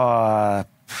 altså...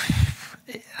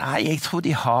 Nei, jeg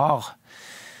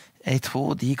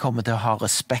tror de kommer til å ha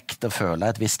respekt og føle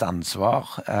et visst ansvar.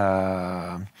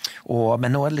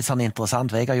 Men nå er det litt sånn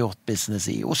interessant, for jeg har gjort business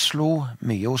i Oslo,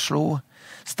 mye Oslo,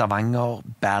 Stavanger,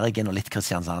 Bergen og litt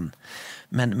Kristiansand.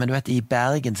 Men du vet, i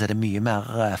Bergen så er det mye mer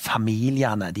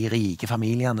familiene, de rike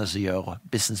familiene som gjør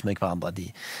business med hverandre. De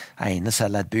ene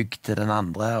selger et bygg til den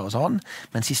andre og sånn.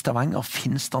 Mens i Stavanger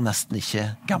finnes det nesten ikke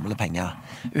gamle penger.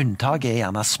 Unntaket er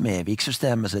gjerne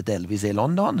Smedvik-systemet som delvis er i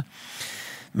London.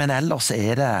 Men ellers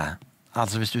er det,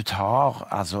 altså hvis du tar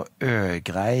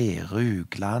Øgrei,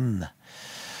 Rugland,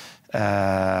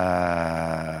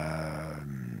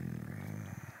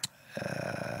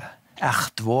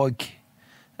 Ertvåg,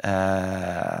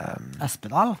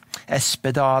 Espedal,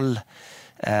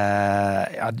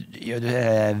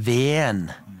 Ven,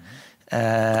 hva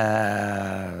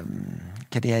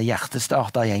er det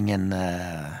hjertestartergjengen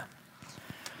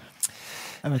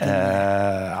nå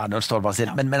står det bare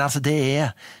stilt. Men altså, det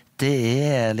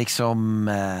er liksom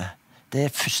det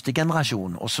er første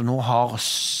generasjon, og så nå har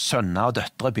sønner og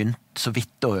døtre begynt så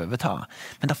vidt å overta.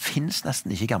 Men det finnes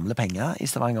nesten ikke gamle penger i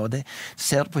Stavanger, og det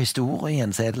ser du på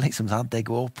historien, så er det liksom sant, det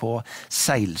går på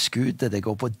seilskude, det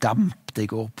går på damp,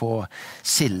 det går på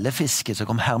sildefiske, så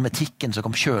kom hermetikken, så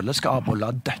kom kjøleskap og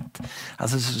la dødt.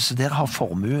 Altså, så der har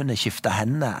formuene skiftet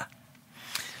hendene.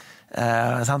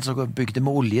 Så bygde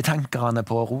vi oljetankerne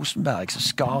på Rosenberg, så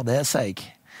skar det seg.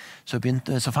 Så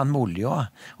fant vi olje.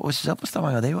 Og hvis du ser på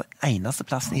Stavanger, det er jo eneste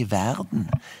plassen i verden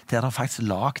der det faktisk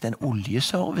lagt en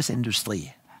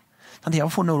oljeserviceindustri. De har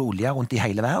funnet olje rundt i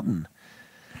hele verden.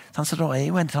 Så det er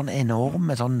jo en sånn enorm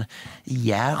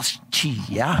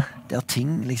jærskya der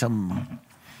ting liksom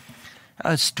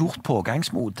et stort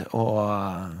pågangsmot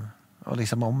og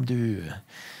liksom om du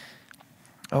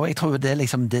og jeg tror det er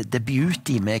liksom det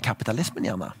beauty med kapitalismen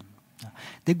gjerne.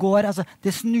 Det går, altså,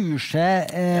 det snur seg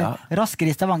raskere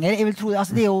i Stavanger. Jeg vil tro,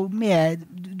 altså, det er jo mer,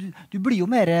 du blir jo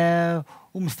mer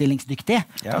omstillingsdyktig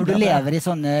når du lever i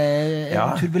sånn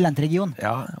turbulent region.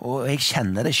 Ja, og jeg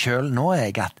kjenner det selv nå,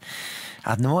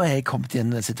 at nå er jeg kommet i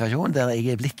en situasjon der jeg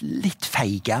er blitt litt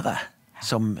feigere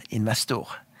som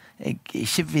investor. Jeg er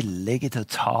ikke villig til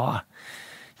å ta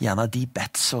gjerne de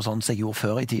bets og sånn som jeg gjorde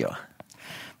før i tida.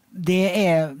 Det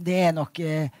er nok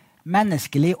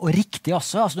menneskelig og riktig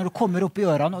også. Altså når du kommer opp i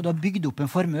årene og du har bygd opp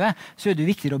en formue, så er det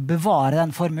viktigere å bevare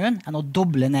den formuen enn å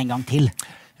doble den en gang til.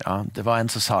 Ja, det var en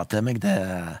som sa til meg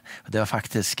det var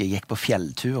faktisk, jeg gikk på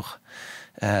fjelltur,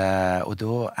 og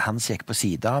da han som gikk på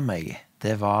siden av meg,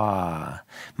 det var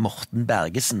Morten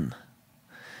Bergesen.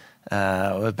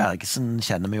 Og Bergesen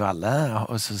kjenner vi jo alle,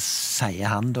 og så sier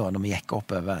han da, når vi gikk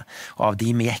oppover, og av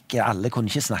de vi gikk, alle kunne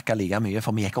ikke snakke like mye,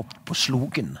 for vi gikk opp på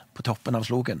Slogen, på toppen av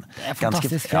Slogen. Det er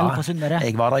fantastisk fjell på Sunnmøre.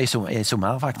 Jeg var der i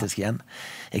sommer faktisk igjen.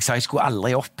 Jeg sa jeg skulle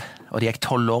aldri opp, og det gikk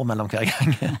 12 år mellom hver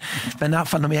gang. Men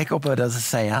når vi gikk oppover der, så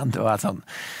sier han da at sånn,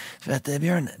 vet du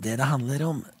Bjørn, det handler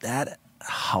om, det er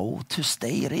how to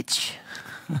stay rich.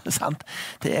 Sant?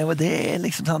 Det er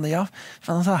liksom sånn, ja,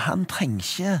 for han trenger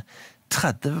ikke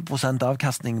 30%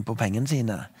 avkastning på pengene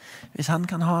sine. Hvis han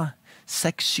kan ha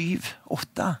 6, 7,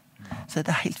 8, så er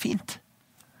det helt fint.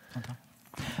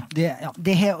 Det er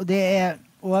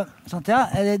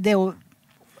jo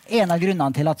en av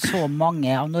grunnene til at så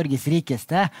mange av Norges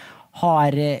rikeste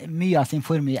har mye av sin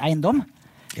formue i eiendom.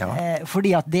 Ja.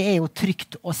 Fordi at det er jo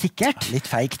trygt og sikkert. Litt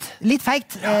feigt.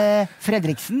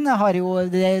 Fredriksen har jo,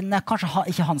 det er kanskje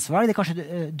ikke hans valg, det er kanskje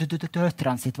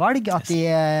døtrene sitt valg, at de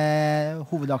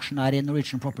hovedaksjonær i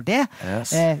Norwegian Property.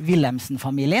 Yes.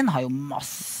 Wilhelmsen-familien har jo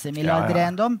masse milliarder i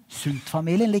eiendom.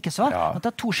 Sundt-familien likeså. Det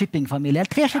er 2 shippingfamilier,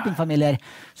 3 shippingfamilier,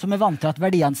 som er vant til at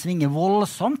verdiene svinger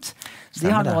voldsomt.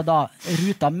 De har nå da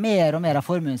ruta mer og mer av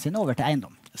formuen sin over til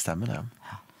eiendom. Stemmer det.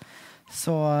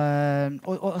 Så,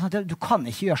 du kan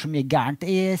ikke gjøre så mye gærent.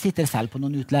 Jeg sitter selv på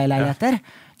noen utleieleiligheter.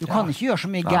 Du kan ikke gjøre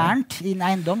så mye gærent i en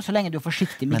eiendom så lenge du er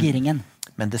forsiktig med giringen.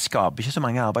 Men det skaper ikke så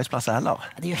mange arbeidsplasser heller.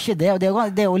 Det gjør ikke det, og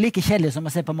det er jo like kjedelig som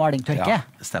å se på maling tørke.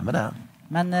 Ja, stemmer det.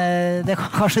 Men det er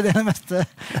kanskje det meste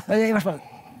i hvert fall,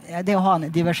 det å ha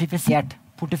en diversifisert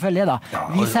portefølje da.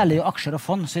 Vi selger jo aksjer og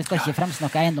fond, så vi skal ikke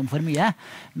fremsnakke eiendom for mye.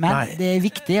 Men det er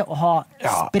viktig å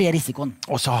spre risikoen.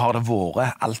 Og så har det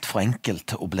vært alt for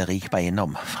enkelt å bli rik på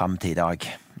eiendom frem til i dag.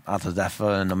 Altså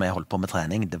derfor, når vi holdt på med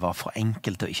trening, det var for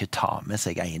enkelt å ikke ta med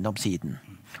seg eiendomssiden.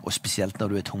 Og spesielt når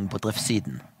du er tung på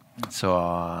driftssiden. Så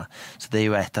det er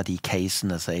jo et av de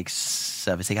casene som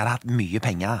hvis jeg hadde hatt mye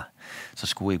penger, så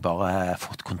skulle jeg bare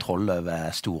fått kontroll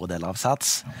over store deler av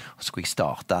Sats, og så skulle jeg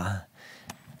starte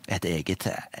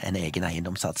en egen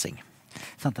eiendomssatsing.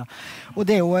 Sant, ja. Og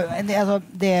det er jo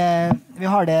vi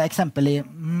har det eksempel i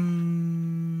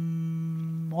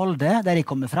Molde, der jeg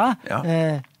kommer fra. Ja.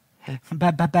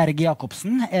 Berg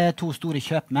Jacobsen, 2 store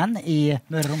kjøpmenn i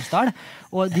Møre og Romsdal.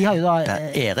 Og de har jo da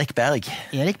Erik Berg.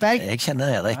 Jeg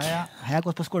kjenner Erik. Ja. Jeg har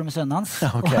gått på skole med sønnen hans.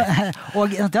 Okay. og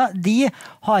de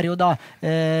har jo da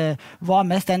var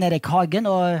med Stein Erik Hagen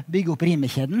og bygge opp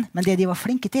rimekjeden, men det de var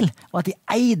flinke til, var at de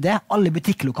eide alle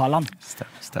butikklokalene.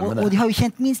 Og de har jo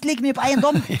kjent minst like mye på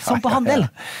eiendom som på handel.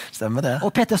 Stemmer det.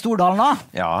 Og Petter Stordalen da,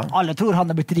 alle tror han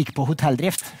har blitt rik på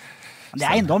hotelldrift. Det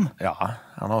er eiendom. Ja,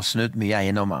 han har snudd mye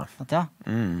eiendommer. Ja.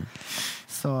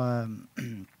 Så,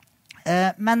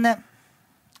 men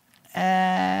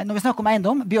når vi snakker om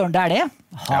eiendom, Bjørn Dæhlie,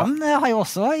 han har jo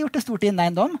også gjort det stort innen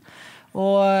eiendom.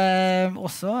 og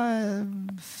også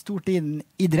stort innen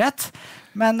idrett.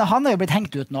 Men han er jo blitt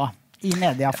hengt ut nå i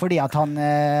media fordi at han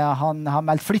har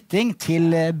meldt flytting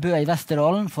til Bø i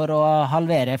Vesterålen for å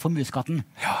halvere formuesskatten.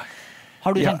 Ja.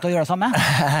 Har du tenkt å gjøre det samme?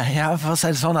 Ja, for å si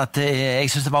det sånn at jeg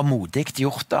synes det var modigt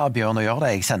gjort av Bjørn å gjøre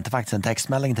det. Jeg sendte faktisk en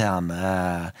tekstmelding til han,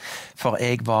 for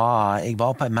vi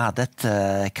hadde et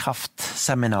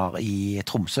kraftseminar i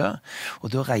Tromsø,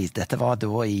 og dette var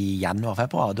da i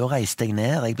januar-februar, da reiste jeg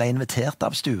ned, jeg ble invitert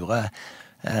av Sture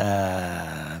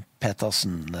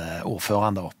Petersen,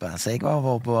 ordføreren der oppe. Så jeg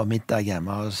var på middag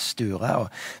hjemme hos Sture, og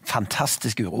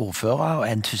fantastisk ordfører og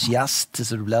entusiast,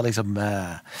 så du blir liksom...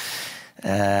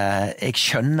 jeg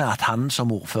skjønner at han som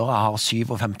ordfører har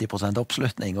 57%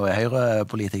 oppslutning og er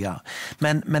høyrepolitiker,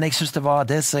 men jeg synes det var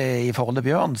det som i forhold til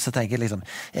Bjørn, så tenker jeg liksom,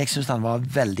 jeg synes han var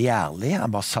veldig ærlig,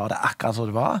 han bare sa det akkurat som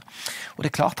det var, og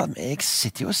det er klart at jeg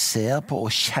sitter jo og ser på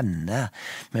og kjenner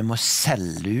vi må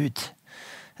selge ut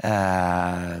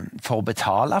for å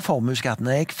betale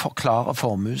formuesskatten. Jeg forklarer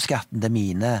formuesskatten til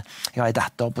mine, jeg har en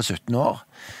datter på 17 år,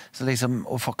 så liksom,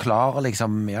 og forklarer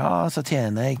liksom, ja, så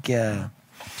tjener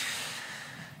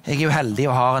jeg er jo heldig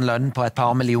og har en lønn på et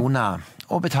par millioner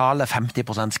og betaler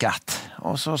 50% skatt.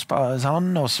 Og så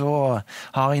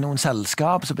har jeg noen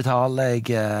selskap, så betaler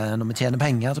jeg, når vi tjener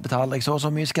penger, så betaler jeg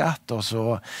så mye skatt, og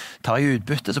så tar jeg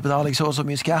utbytte, så betaler jeg så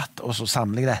mye skatt, og så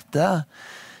samler jeg dette.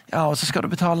 Ja, og så skal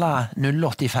du betale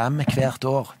 0,85 hvert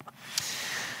år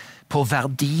på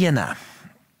verdiene.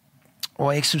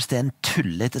 Og jeg synes det er en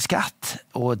tullete skatt,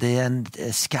 og det er en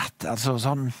skatt, altså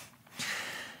sånn...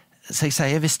 Så jeg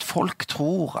sier, hvis folk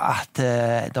tror at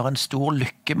det er en stor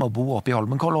lykke med å bo oppe i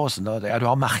Holmenkollåsen, ja, du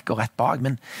har merker rett bak,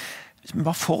 men hvis vi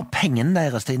bare får pengene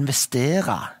deres til å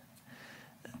investere,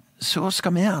 så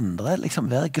skal vi andre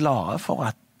liksom være glade for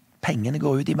at pengene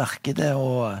går ut i markedet,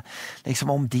 og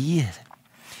liksom om de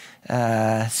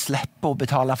slipper å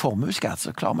betale formuesskatt,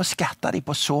 så klarer vi å skatte de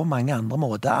på så mange andre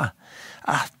måter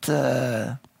at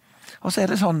og så er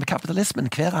det sånn,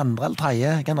 kapitalismen, hver andre eller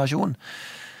tredje generasjon,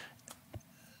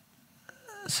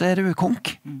 så er det jo konk.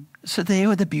 Så det er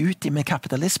jo det beauty med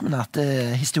kapitalismen, at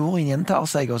historien gjentar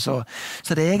seg, og så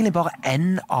det er egentlig bare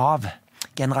en av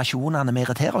generasjonene vi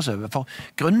irriterer oss over, for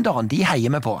gründeren, de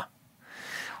heier vi på.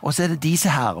 Og så er det de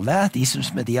som herver, de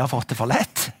synes vi de har fått det for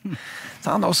lett.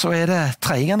 Sånn, og så er det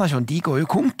tredje generasjon, de går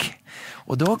jo konk,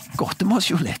 og da godter vi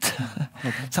oss jo litt.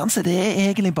 Sånn, så det er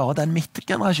egentlig bare den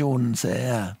midtgenerasjonen som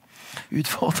er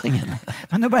utfordringen.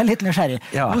 Men nå ble jeg litt nysgjerrig.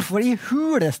 Ja. Hvorfor i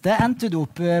huleste endte du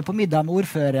opp på middag med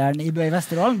ordføreren i Bø i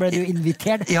Vesterålen? Ble du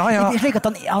invitert? Ja. Slik at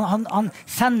han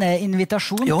sender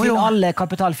invitasjon til alle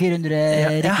Kapital 400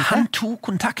 rikeste? Ja, han tok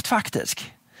kontakt faktisk.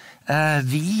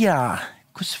 Via,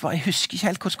 jeg husker ikke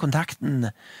helt hvordan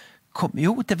kontakten kom.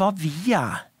 Jo, det var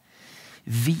via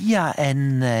en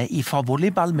fra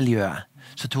volleyballmiljøet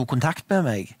som tok kontakt med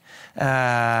meg.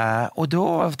 Og da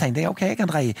tenkte jeg, ok, jeg kan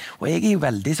dreie. Og jeg er jo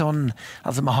veldig sånn,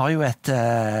 altså vi har jo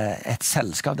et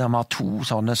selskap der vi har to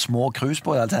sånne små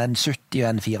cruisebåter, altså en 70 og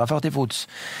en 44 fots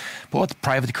båt,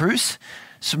 private cruise,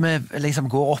 som vi liksom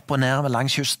går opp og ned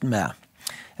langs kysten med.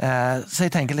 Så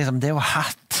jeg tenker liksom, det å ha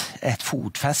hatt et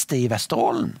fotfeste i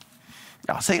Vesterålen,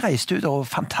 ja, så jeg reiste ut, og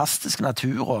fantastisk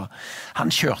natur, og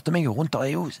han kjørte meg rundt, og det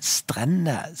er jo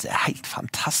strender, det er helt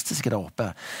fantastiske der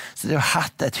oppe. Så det å ha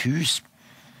hatt et hus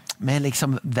med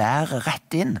liksom været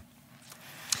rett inn,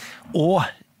 og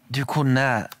du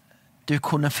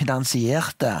kunne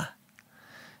finansiert det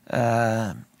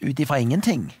ut ifra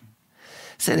ingenting.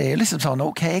 Så det er jo liksom sånn,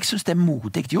 ok, jeg synes det er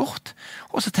modigt gjort,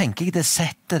 og så tenker jeg det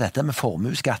setter dette med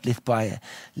formuesskatt litt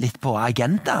på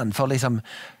agendaen, for liksom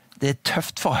det er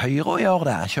tøft for Høyre å gjøre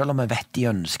det, selv om vi vet de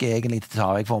ønsker egentlig til å ta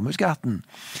vekk formuesskatten.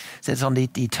 Så det er sånn,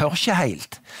 de tør ikke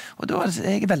helt. Og da er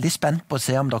jeg veldig spent på å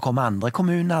se om det kommer andre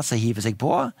kommuner som hiver seg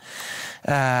på.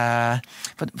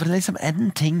 For det er liksom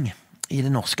en ting i det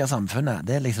norske samfunnet,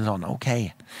 det er liksom sånn, ok,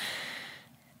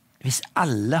 hvis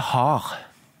alle har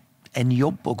en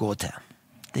jobb å gå til,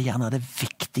 det er gjerne det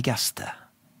viktigste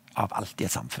av alt i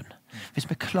et samfunn. Hvis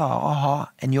vi klarer å ha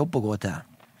en jobb å gå til,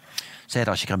 så er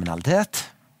det ikke kriminalitet.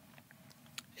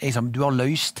 Du har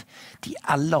løst de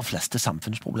aller fleste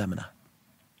samfunnsproblemene.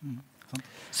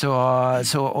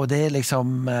 Og det er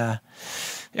liksom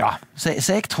ja, så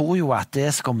jeg tror jo at det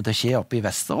som kommer til å skje oppe i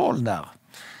Vesterålen der,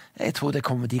 jeg tror de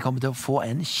kommer til å få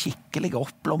en skikkelig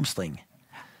oppblomstring,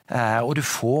 og du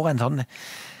får en sånn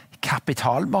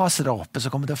kapitalbase der oppe som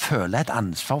kommer til å føle et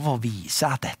ansvar for å vise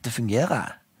at dette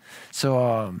fungerer. Så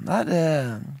nei, det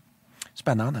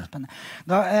Spennende.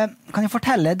 Da kan jeg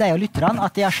fortelle deg og lytterne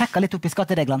at jeg har sjekket litt opp i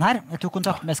skattereglene her. Jeg tok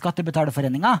kontakt med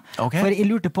Skattebetalerforeningen, for jeg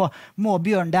lurte på, må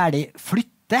Bjørn Dæhlie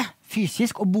flytte måtte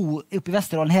fysisk å bo oppe i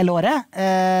Vesterålen hele året.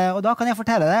 Og da kan jeg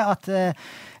fortelle deg at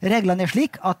reglene er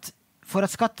slik at for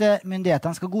at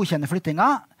skattemyndighetene skal godkjenne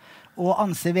flyttinga og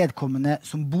anse vedkommende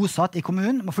som bosatt i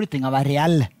kommunen, må flyttinga være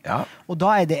reell. Ja. Og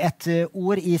da er det et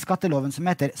ord i skatteloven som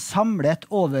heter samlet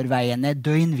overveiende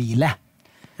døgnhvile.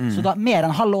 Så da mer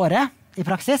enn halve året i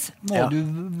praksis må du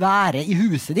være i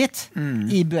huset ditt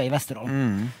i Bø i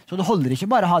Vesterålen. Så det holder ikke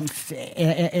bare å ha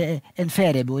en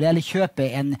feriebolig eller kjøpe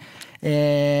en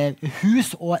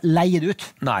hus og leie det ut.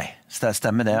 Nei,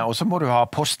 stemmer det. Og så må du ha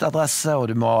postadresse, og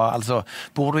du må, altså,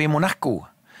 bor du i Monaco,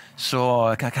 så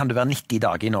kan du være 90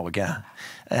 dager i Norge.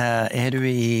 Er du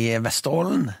i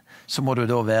Vesterålen, så må du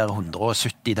da være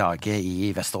 170 dager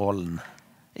i Vesterålen.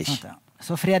 Ikke?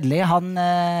 Så Fredelig, han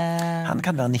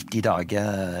kan være 90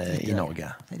 dager i Norge.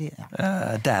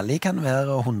 Dæhlie kan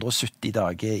være 170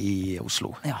 dager i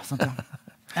Oslo. Ja, sant ja.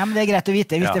 Ja, men det er greit å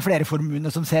vite hvis det er flere formuende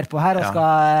som ser på her og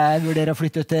skal vurdere å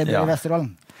flytte ut til Bø i Vesterålen.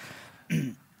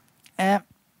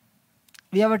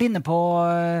 Vi har vært inne på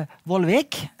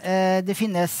Vollvik. Det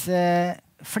finnes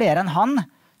flere enn han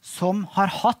som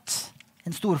har hatt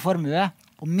en stor formue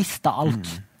og mistet alt.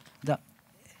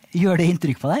 Gjør det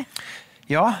inntrykk på deg?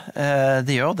 Ja,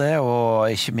 det gjør det,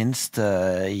 og ikke minst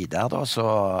Idar da, så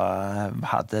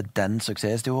hadde den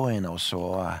suksesshistorien, og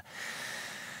så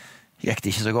gikk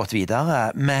det ikke så godt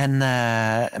videre. Men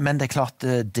det er klart,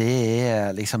 det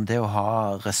er liksom det å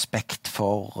ha respekt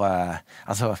for,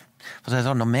 altså, for å si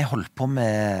sånn, når vi holdt på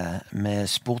med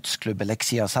sportsklubb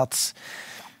Elixia Sats,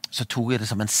 så tok jeg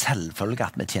det som en selvfølge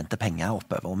at vi tjente penger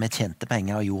oppover, og vi tjente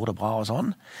penger og gjorde det bra og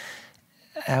sånn.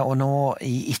 Og nå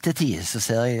i ettertid så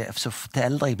ser jeg, så til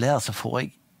eldre jeg blir, så får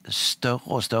jeg større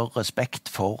og større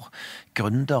respekt for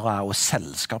gründere og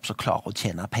selskap som klarer å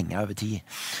tjene penger over tid.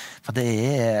 For det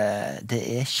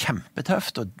er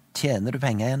kjempetøft, og tjener du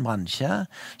penger i en bransje,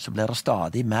 så blir det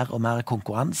stadig mer og mer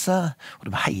konkurranse, og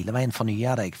du må hele veien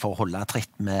fornye deg for å holde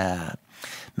tritt med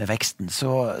veksten.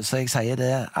 Så jeg sier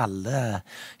det, alle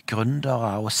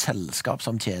gründere og selskap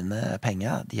som tjener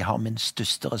penger, de har min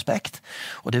største respekt.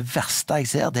 Og det verste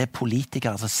jeg ser, det er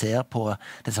politikere som ser på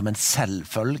det som en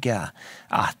selvfølge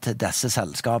at disse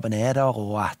selskapene er der,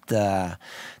 og at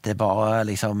det bare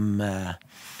liksom...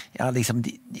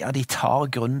 de tar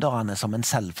gründerne som en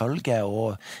selvfølge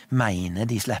og mener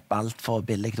de slipper alt for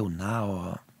billig unna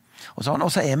og sånn.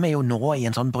 Og så er vi jo nå i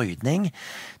en sånn brytning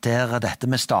der dette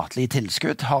med statlig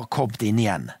tilskudd har kommet inn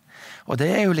igjen. Og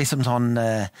det er jo liksom sånn,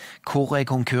 hvor er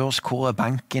konkurs, hvor er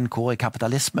banken, hvor er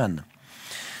kapitalismen?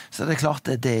 Så det er klart,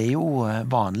 det er jo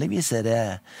vanligvis er det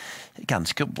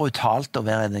ganske brutalt å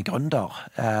være en gründer.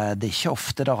 Det er ikke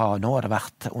ofte nå har det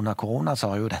vært under korona,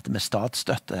 så har jo dette med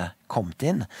statsstøtte kommet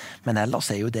inn, men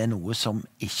ellers er jo det noe som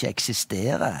ikke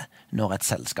eksisterer når et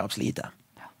selskap sliter.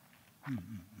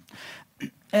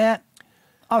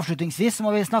 Avslutningsvis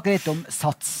må vi snakke litt om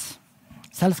Sats,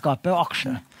 selskapet og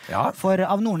aksjen. Ja. For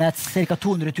av Nordnets ca.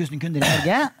 200 000 kunder i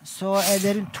Norge, så er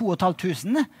det rundt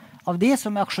 2500 av de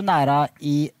som er aksjonærer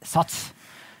i Sats.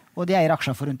 Og de eier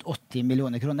aksjer for rundt 80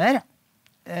 millioner kroner.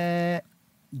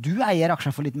 Du eier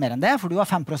aksjer for litt mer enn det, for du har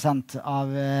 5%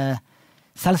 av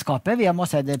selskapet via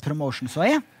Måseid Promotions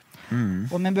også.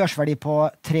 Og med en børsverdi på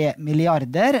 3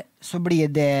 milliarder, så blir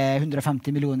det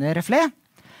 150 millioner refle.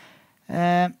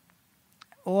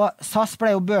 Og SAS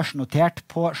ble jo børsnotert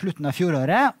på slutten av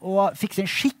fjoråret, og fikk sin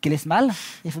skikkelig smell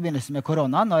i forbindelse med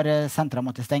korona, når sentra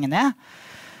måtte stenge ned.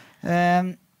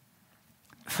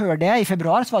 Før det, i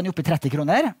februar, så var den oppe i 30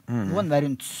 kroner. Nå var den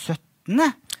rundt 17.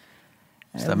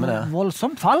 Stemmer det.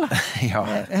 Voldsomt fall. Ja.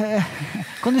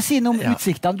 Kan du si noe om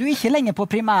utsiktene? Du er ikke lenger på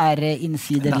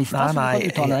primærinnsiderlista, så du kan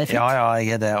uttale deg fint. Ja,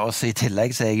 jeg er det. Også i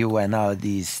tillegg så er jeg jo en av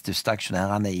de største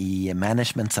aksjonærene i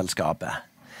managementselskapet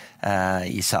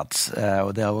i Sats.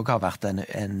 Og det også har vært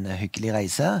en hyggelig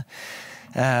reise.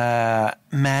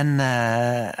 Men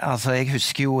altså, jeg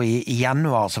husker jo i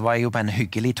januar så var jeg jo på en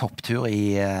hyggelig topptur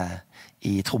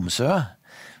i Tromsø,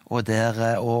 og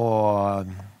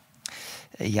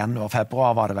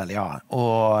januar-februar var det vel, ja.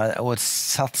 Og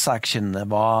Sats-aksjen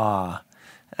var,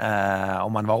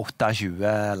 om man var 28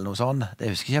 eller noe sånt,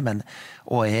 det husker jeg ikke,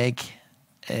 og jeg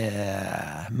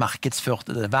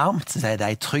markedsførte det varmt, så det er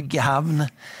en trygg havn.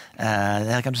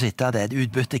 Her kan du sitte, det er et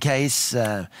utbyttecase.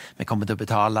 Vi kommer til å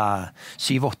betale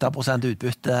 7-8%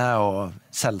 utbytte, og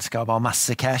selskapet har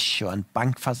masse cash, og en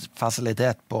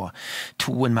bankfasilitet på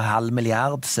 2,5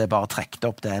 milliard, så jeg bare trekte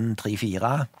opp den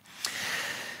 3-4.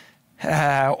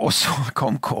 Og så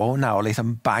kom korona, og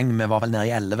liksom bang, vi var vel nede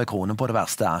i 11 kroner på det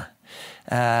verste.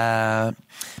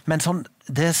 Men sånn,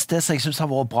 det som jeg synes har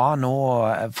vært bra nå,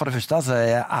 for det første så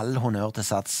er all honnør til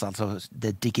Sats, altså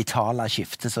det digitale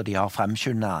skiftet som de har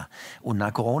fremskyndet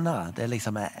under korona. Det er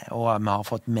liksom, og vi har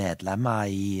fått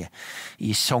medlemmer i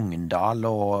Sogndal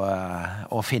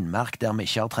og Finnmark, der vi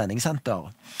ikke har treningssenter.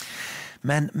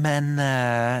 Men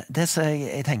det som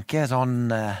jeg tenker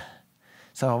sånn,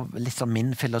 så litt sånn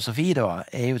min filosofi da,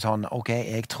 er jo sånn, ok,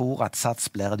 jeg tror at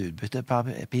Sats blir et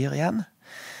utbyttepapir igjen.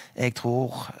 Jeg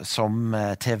tror, som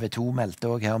TV 2 meldte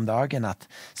også her om dagen, at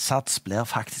Sats blir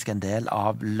faktisk en del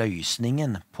av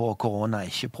løsningen på korona,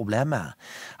 ikke problemet.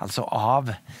 Altså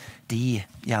av de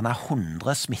gjerne 100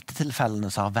 smittetilfellene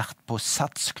som har vært på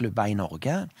Sats-klubber i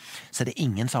Norge, så er det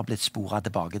ingen som har blitt sporet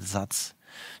tilbake til Sats.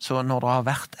 Så når det har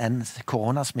vært en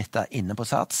koronasmitte inne på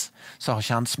Sats, så har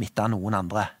ikke han smittet noen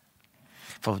andre.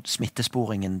 For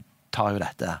smittesporingen tar jo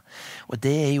dette. Og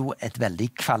det er jo et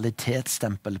veldig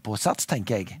kvalitetsstempel på Sats,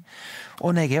 tenker jeg.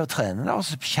 Og når jeg er og trener da,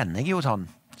 så kjenner jeg jo sånn,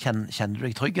 kjenner du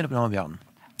deg trygg på noe, Bjørn?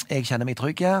 Jeg kjenner meg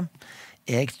trygg.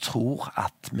 Jeg tror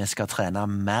at vi skal trene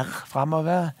mer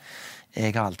fremover.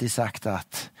 Jeg har alltid sagt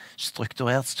at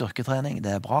strukturert styrketrening,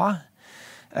 det er bra.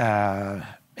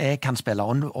 Jeg kan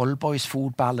spille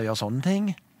oldboys-fotball og gjøre sånne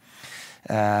ting.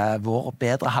 Våre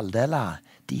bedre halvdeler,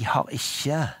 de har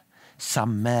ikke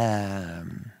samme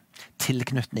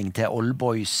tilknytning til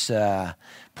oldboys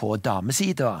på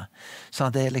damesida.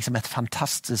 Så det er liksom et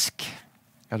fantastisk,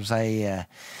 kan du si,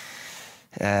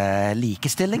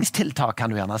 likestillingstiltak,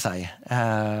 kan du gjerne si.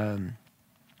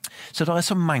 Så det er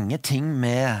så mange ting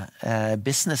med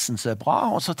businessen som er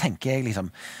bra, og så tenker jeg liksom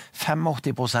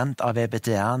 85% av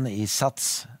VBT-en i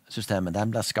SATS-systemet, den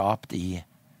blir skapt i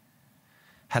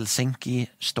Helsinki,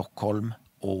 Stockholm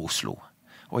og Oslo.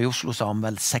 Og i Oslo så har vi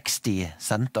vel 60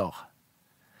 senter.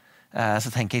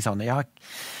 Så tenker jeg sånn, ja,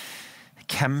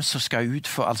 hvem som skal ut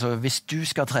for, altså hvis du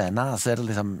skal trene, så er det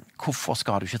liksom, hvorfor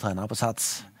skal du ikke trene på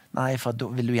Sats? Nei, for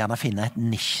da vil du gjerne finne et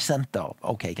nisjesenter.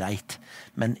 Ok, greit.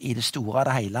 Men i det store av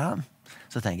det hele,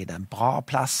 så tenker jeg det er en bra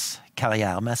plass,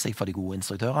 karrieremessig for de gode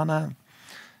instruktørene,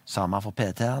 samme for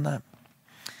PT-erne.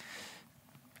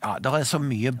 Ja, det er så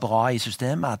mye bra i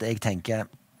systemet at jeg tenker,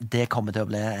 det kommer til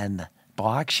å bli en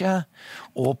bra aksje,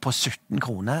 og på 17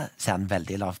 kroner så er den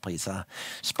veldig lav priser.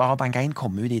 Sparebank 1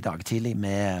 kom ut i dag tidlig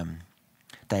med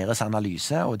deres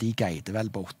analyse, og de guider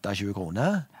vel på 28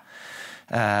 kroner.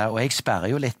 Og jeg sperrer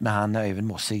jo litt med han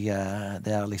Øyvind Mossig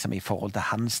der liksom i forhold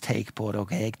til hans take på det, og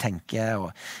hva jeg tenker,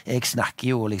 og jeg snakker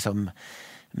jo liksom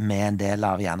med en del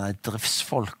av gjerne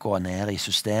driftsfolk og ned i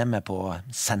systemet på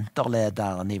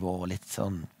senterledernivå og litt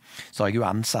sånn. Så har jeg jo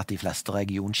ansatt de fleste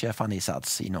regionsjefene i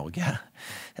Sats i Norge.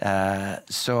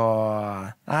 Så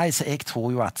jeg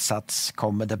tror jo at Sats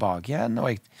kommer tilbake igjen,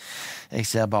 og jeg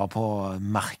ser bare på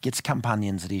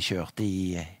markedskampanjen som de kjørte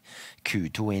i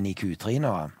Q2 inn i Q3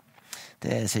 nå.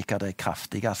 Det er sikkert det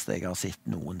kraftigste jeg har sett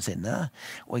noensinne.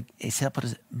 Og jeg ser på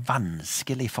det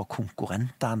vanskelig for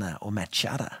konkurrentene å matche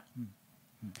det.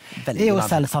 Jeg er jo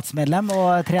selv Sats-medlem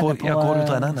og trener på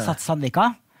Sats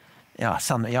Sandvika. Ja,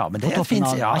 men det er fint.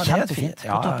 Ja, kjempefint.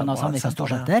 På toppen av Sandvika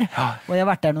Storsenter. Og jeg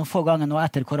har vært der noen få ganger nå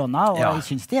etter korona, og jeg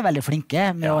synes de er veldig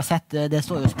flinke med å sette, det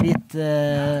står jo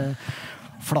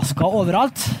spritflasker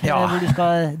overalt, hvor du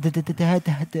skal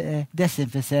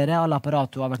desinfisere alle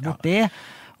apparater du har vært borti.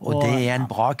 Og det er en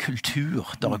bra kultur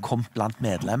der er kommet blant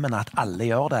medlemmene at alle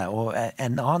gjør det. Og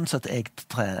en annen som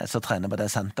trener på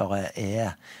det senteret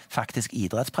er faktisk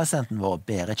idrettspresidenten vår,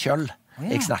 Berit Kjøll.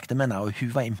 Jeg snakket med henne, og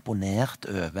hun var imponert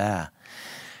over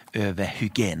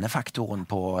hygienefaktoren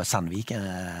på Sandviken,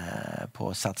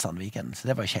 på Sats Sandviken. Så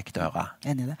det var kjekt å høre.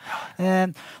 Enig i det.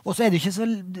 Og så er det ikke så,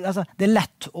 altså, det er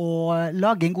lett å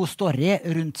lage en god story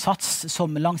rundt Sats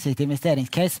som langsiktig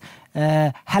investeringscase.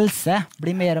 Helse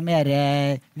blir mer og mer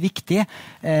viktig.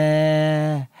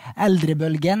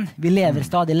 Eldrebølgen, vi lever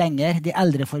stadig lenger, de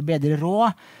eldre får bedre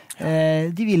råd.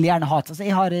 De vil gjerne ha, altså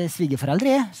jeg har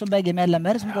svigerforeldre som begge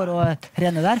medlemmer som går og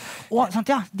trener der, og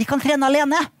sant, de kan trene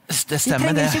alene. Det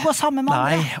stemmer, de trenger ikke gå sammen med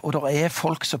andre. Nei, og det er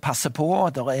folk som passer på,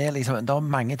 det er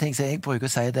mange ting som jeg bruker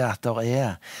å si det, at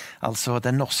altså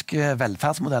den norske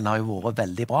velferdsmodellen har jo vært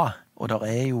veldig bra, og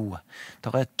det er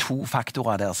 2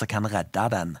 faktorer der som kan redde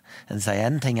den. Den sier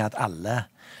en ting at alle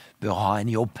bør ha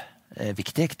en jobb,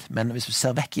 viktig, men hvis du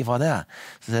ser vekk ifra det,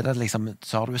 så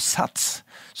har du Sats,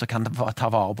 så kan du ta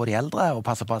vare på de eldre og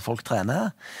passe på at folk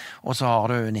trener, og så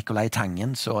har du Nikolai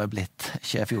Tangen, som er blitt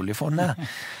sjef i oljefondet,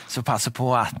 som passer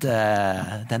på at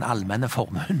den allmenne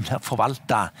formuen blir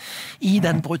forvaltet i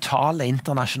den brutale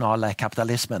internasjonale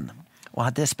kapitalismen, og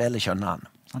at det spillet skjønner han.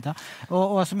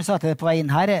 Og som jeg sa til på vei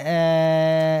inn her,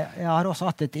 jeg har også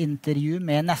hatt et intervju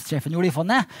med nestsjefen i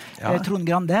oljefondet, Trond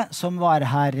Grande, som var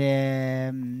her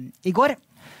i går,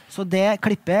 Så det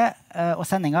klippet og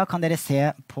sendingen kan dere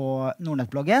se på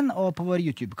Nordnett-bloggen og på vår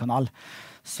YouTube-kanal.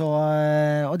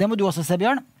 Og det må du også se,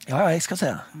 Bjørn. Ja, jeg skal se.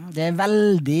 Det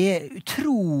veldig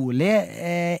utrolig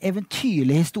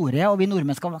eventyrlig historie, og vi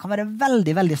nordmenn kan være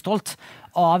veldig, veldig stolt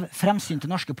av fremsynte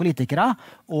norske politikere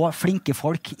og flinke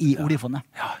folk i oljefondet.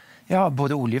 Ja,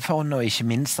 både oljefond og ikke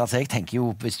minst, jeg tenker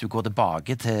jo, hvis du går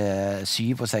tilbake til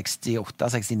 67,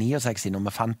 68, 69, når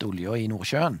vi fant olje i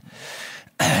Nordsjøen,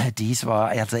 de som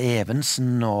var,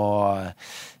 Evensen og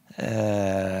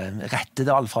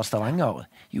Rettedal fra Stavanger,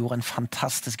 gjorde en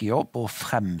fantastisk jobb og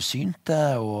fremsynte,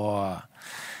 og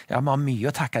vi har mye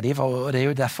å takke de for, og det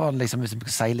jo derfor, hvis vi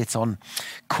skal si litt sånn,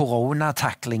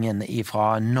 koronataklingen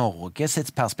fra Norge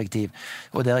sitt perspektiv,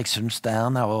 og der jeg synes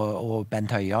Erna og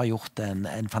Bent Høie har gjort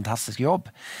en fantastisk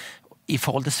jobb. I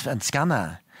forhold til svenskene,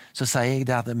 så sier jeg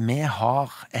det at vi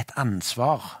har et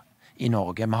ansvar i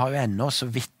Norge. Vi har jo ennå så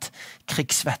vidt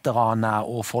krigsveteraner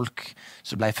og folk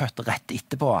som ble født rett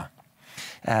etterpå,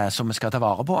 som vi skal ta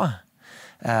vare på.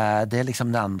 Det liksom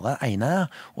det andre ene.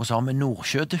 Og så har vi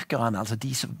nordsjødykkerne, altså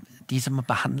de som er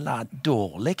behandlet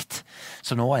dårlig,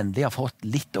 som nå endelig har fått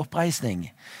litt oppreisning.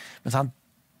 Men sant,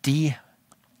 de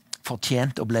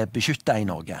fortjente å bli beskyttet i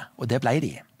Norge, og det ble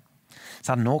de.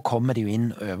 Så nå kommer de jo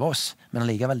inn over oss, men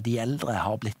allikevel de eldre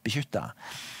har blitt beskyttet.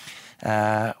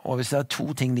 Og hvis det er to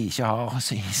ting de ikke har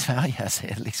i Sverige, så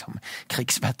er det liksom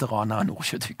krigsveteraner og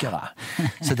nordsjødykkere.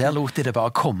 Så der lot de det bare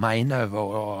komme inn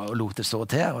over og lot det stå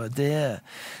til, og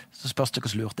så spørs det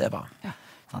hvor lurt det var. Ja,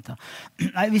 sant, ja.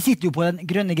 Nei, vi sitter jo på den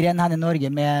grønne grenen her i Norge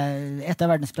med et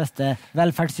av verdens beste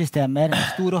velferdssystemer,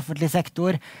 stor offentlig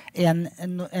sektor, en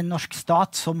norsk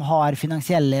stat som har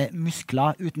finansielle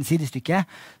muskler uten sidestykke,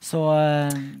 så vi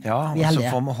er heldige. Ja, og så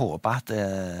får vi håpe at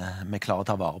vi klarer å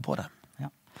ta vare på det.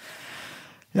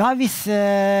 Ja, hvis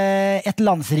et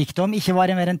landsrikdom ikke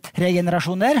var mer enn 3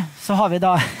 generasjoner, så har vi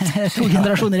da 2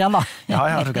 generasjoner igjen da.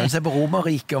 Ja, du kan se på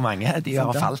Romerriket og mange, de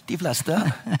har falt de fleste.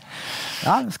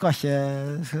 Ja, skal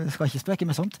ikke spøke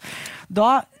med sånt.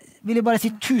 Da vil jeg bare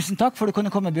si tusen takk for at du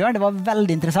kunne komme, Bjørn. Det var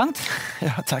veldig interessant.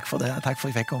 Ja, takk for det. Takk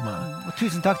for at jeg fikk komme. Og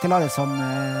tusen takk til alle som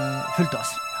fulgte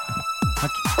oss.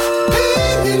 Takk.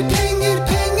 Penger, penger,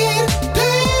 penger,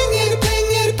 penger,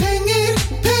 penger, penger,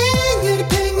 penger,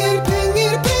 penger,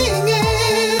 penger, penger.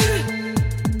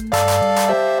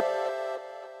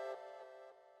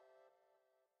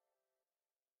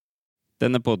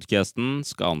 Denne podcasten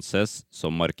skal anses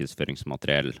som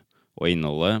markedsføringsmateriell, og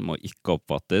innholdet må ikke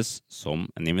oppfattes som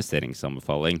en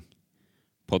investeringsanbefaling.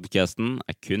 Podcasten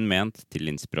er kun ment til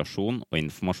inspirasjon og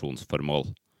informasjonsformål.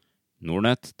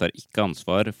 Nordnett tar ikke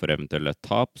ansvar for eventuelle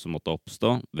tap som måtte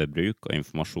oppstå ved bruk av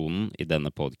informasjonen i denne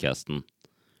podcasten.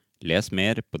 Les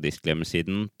mer på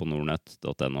disclaimer-siden på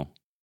nordnett.no.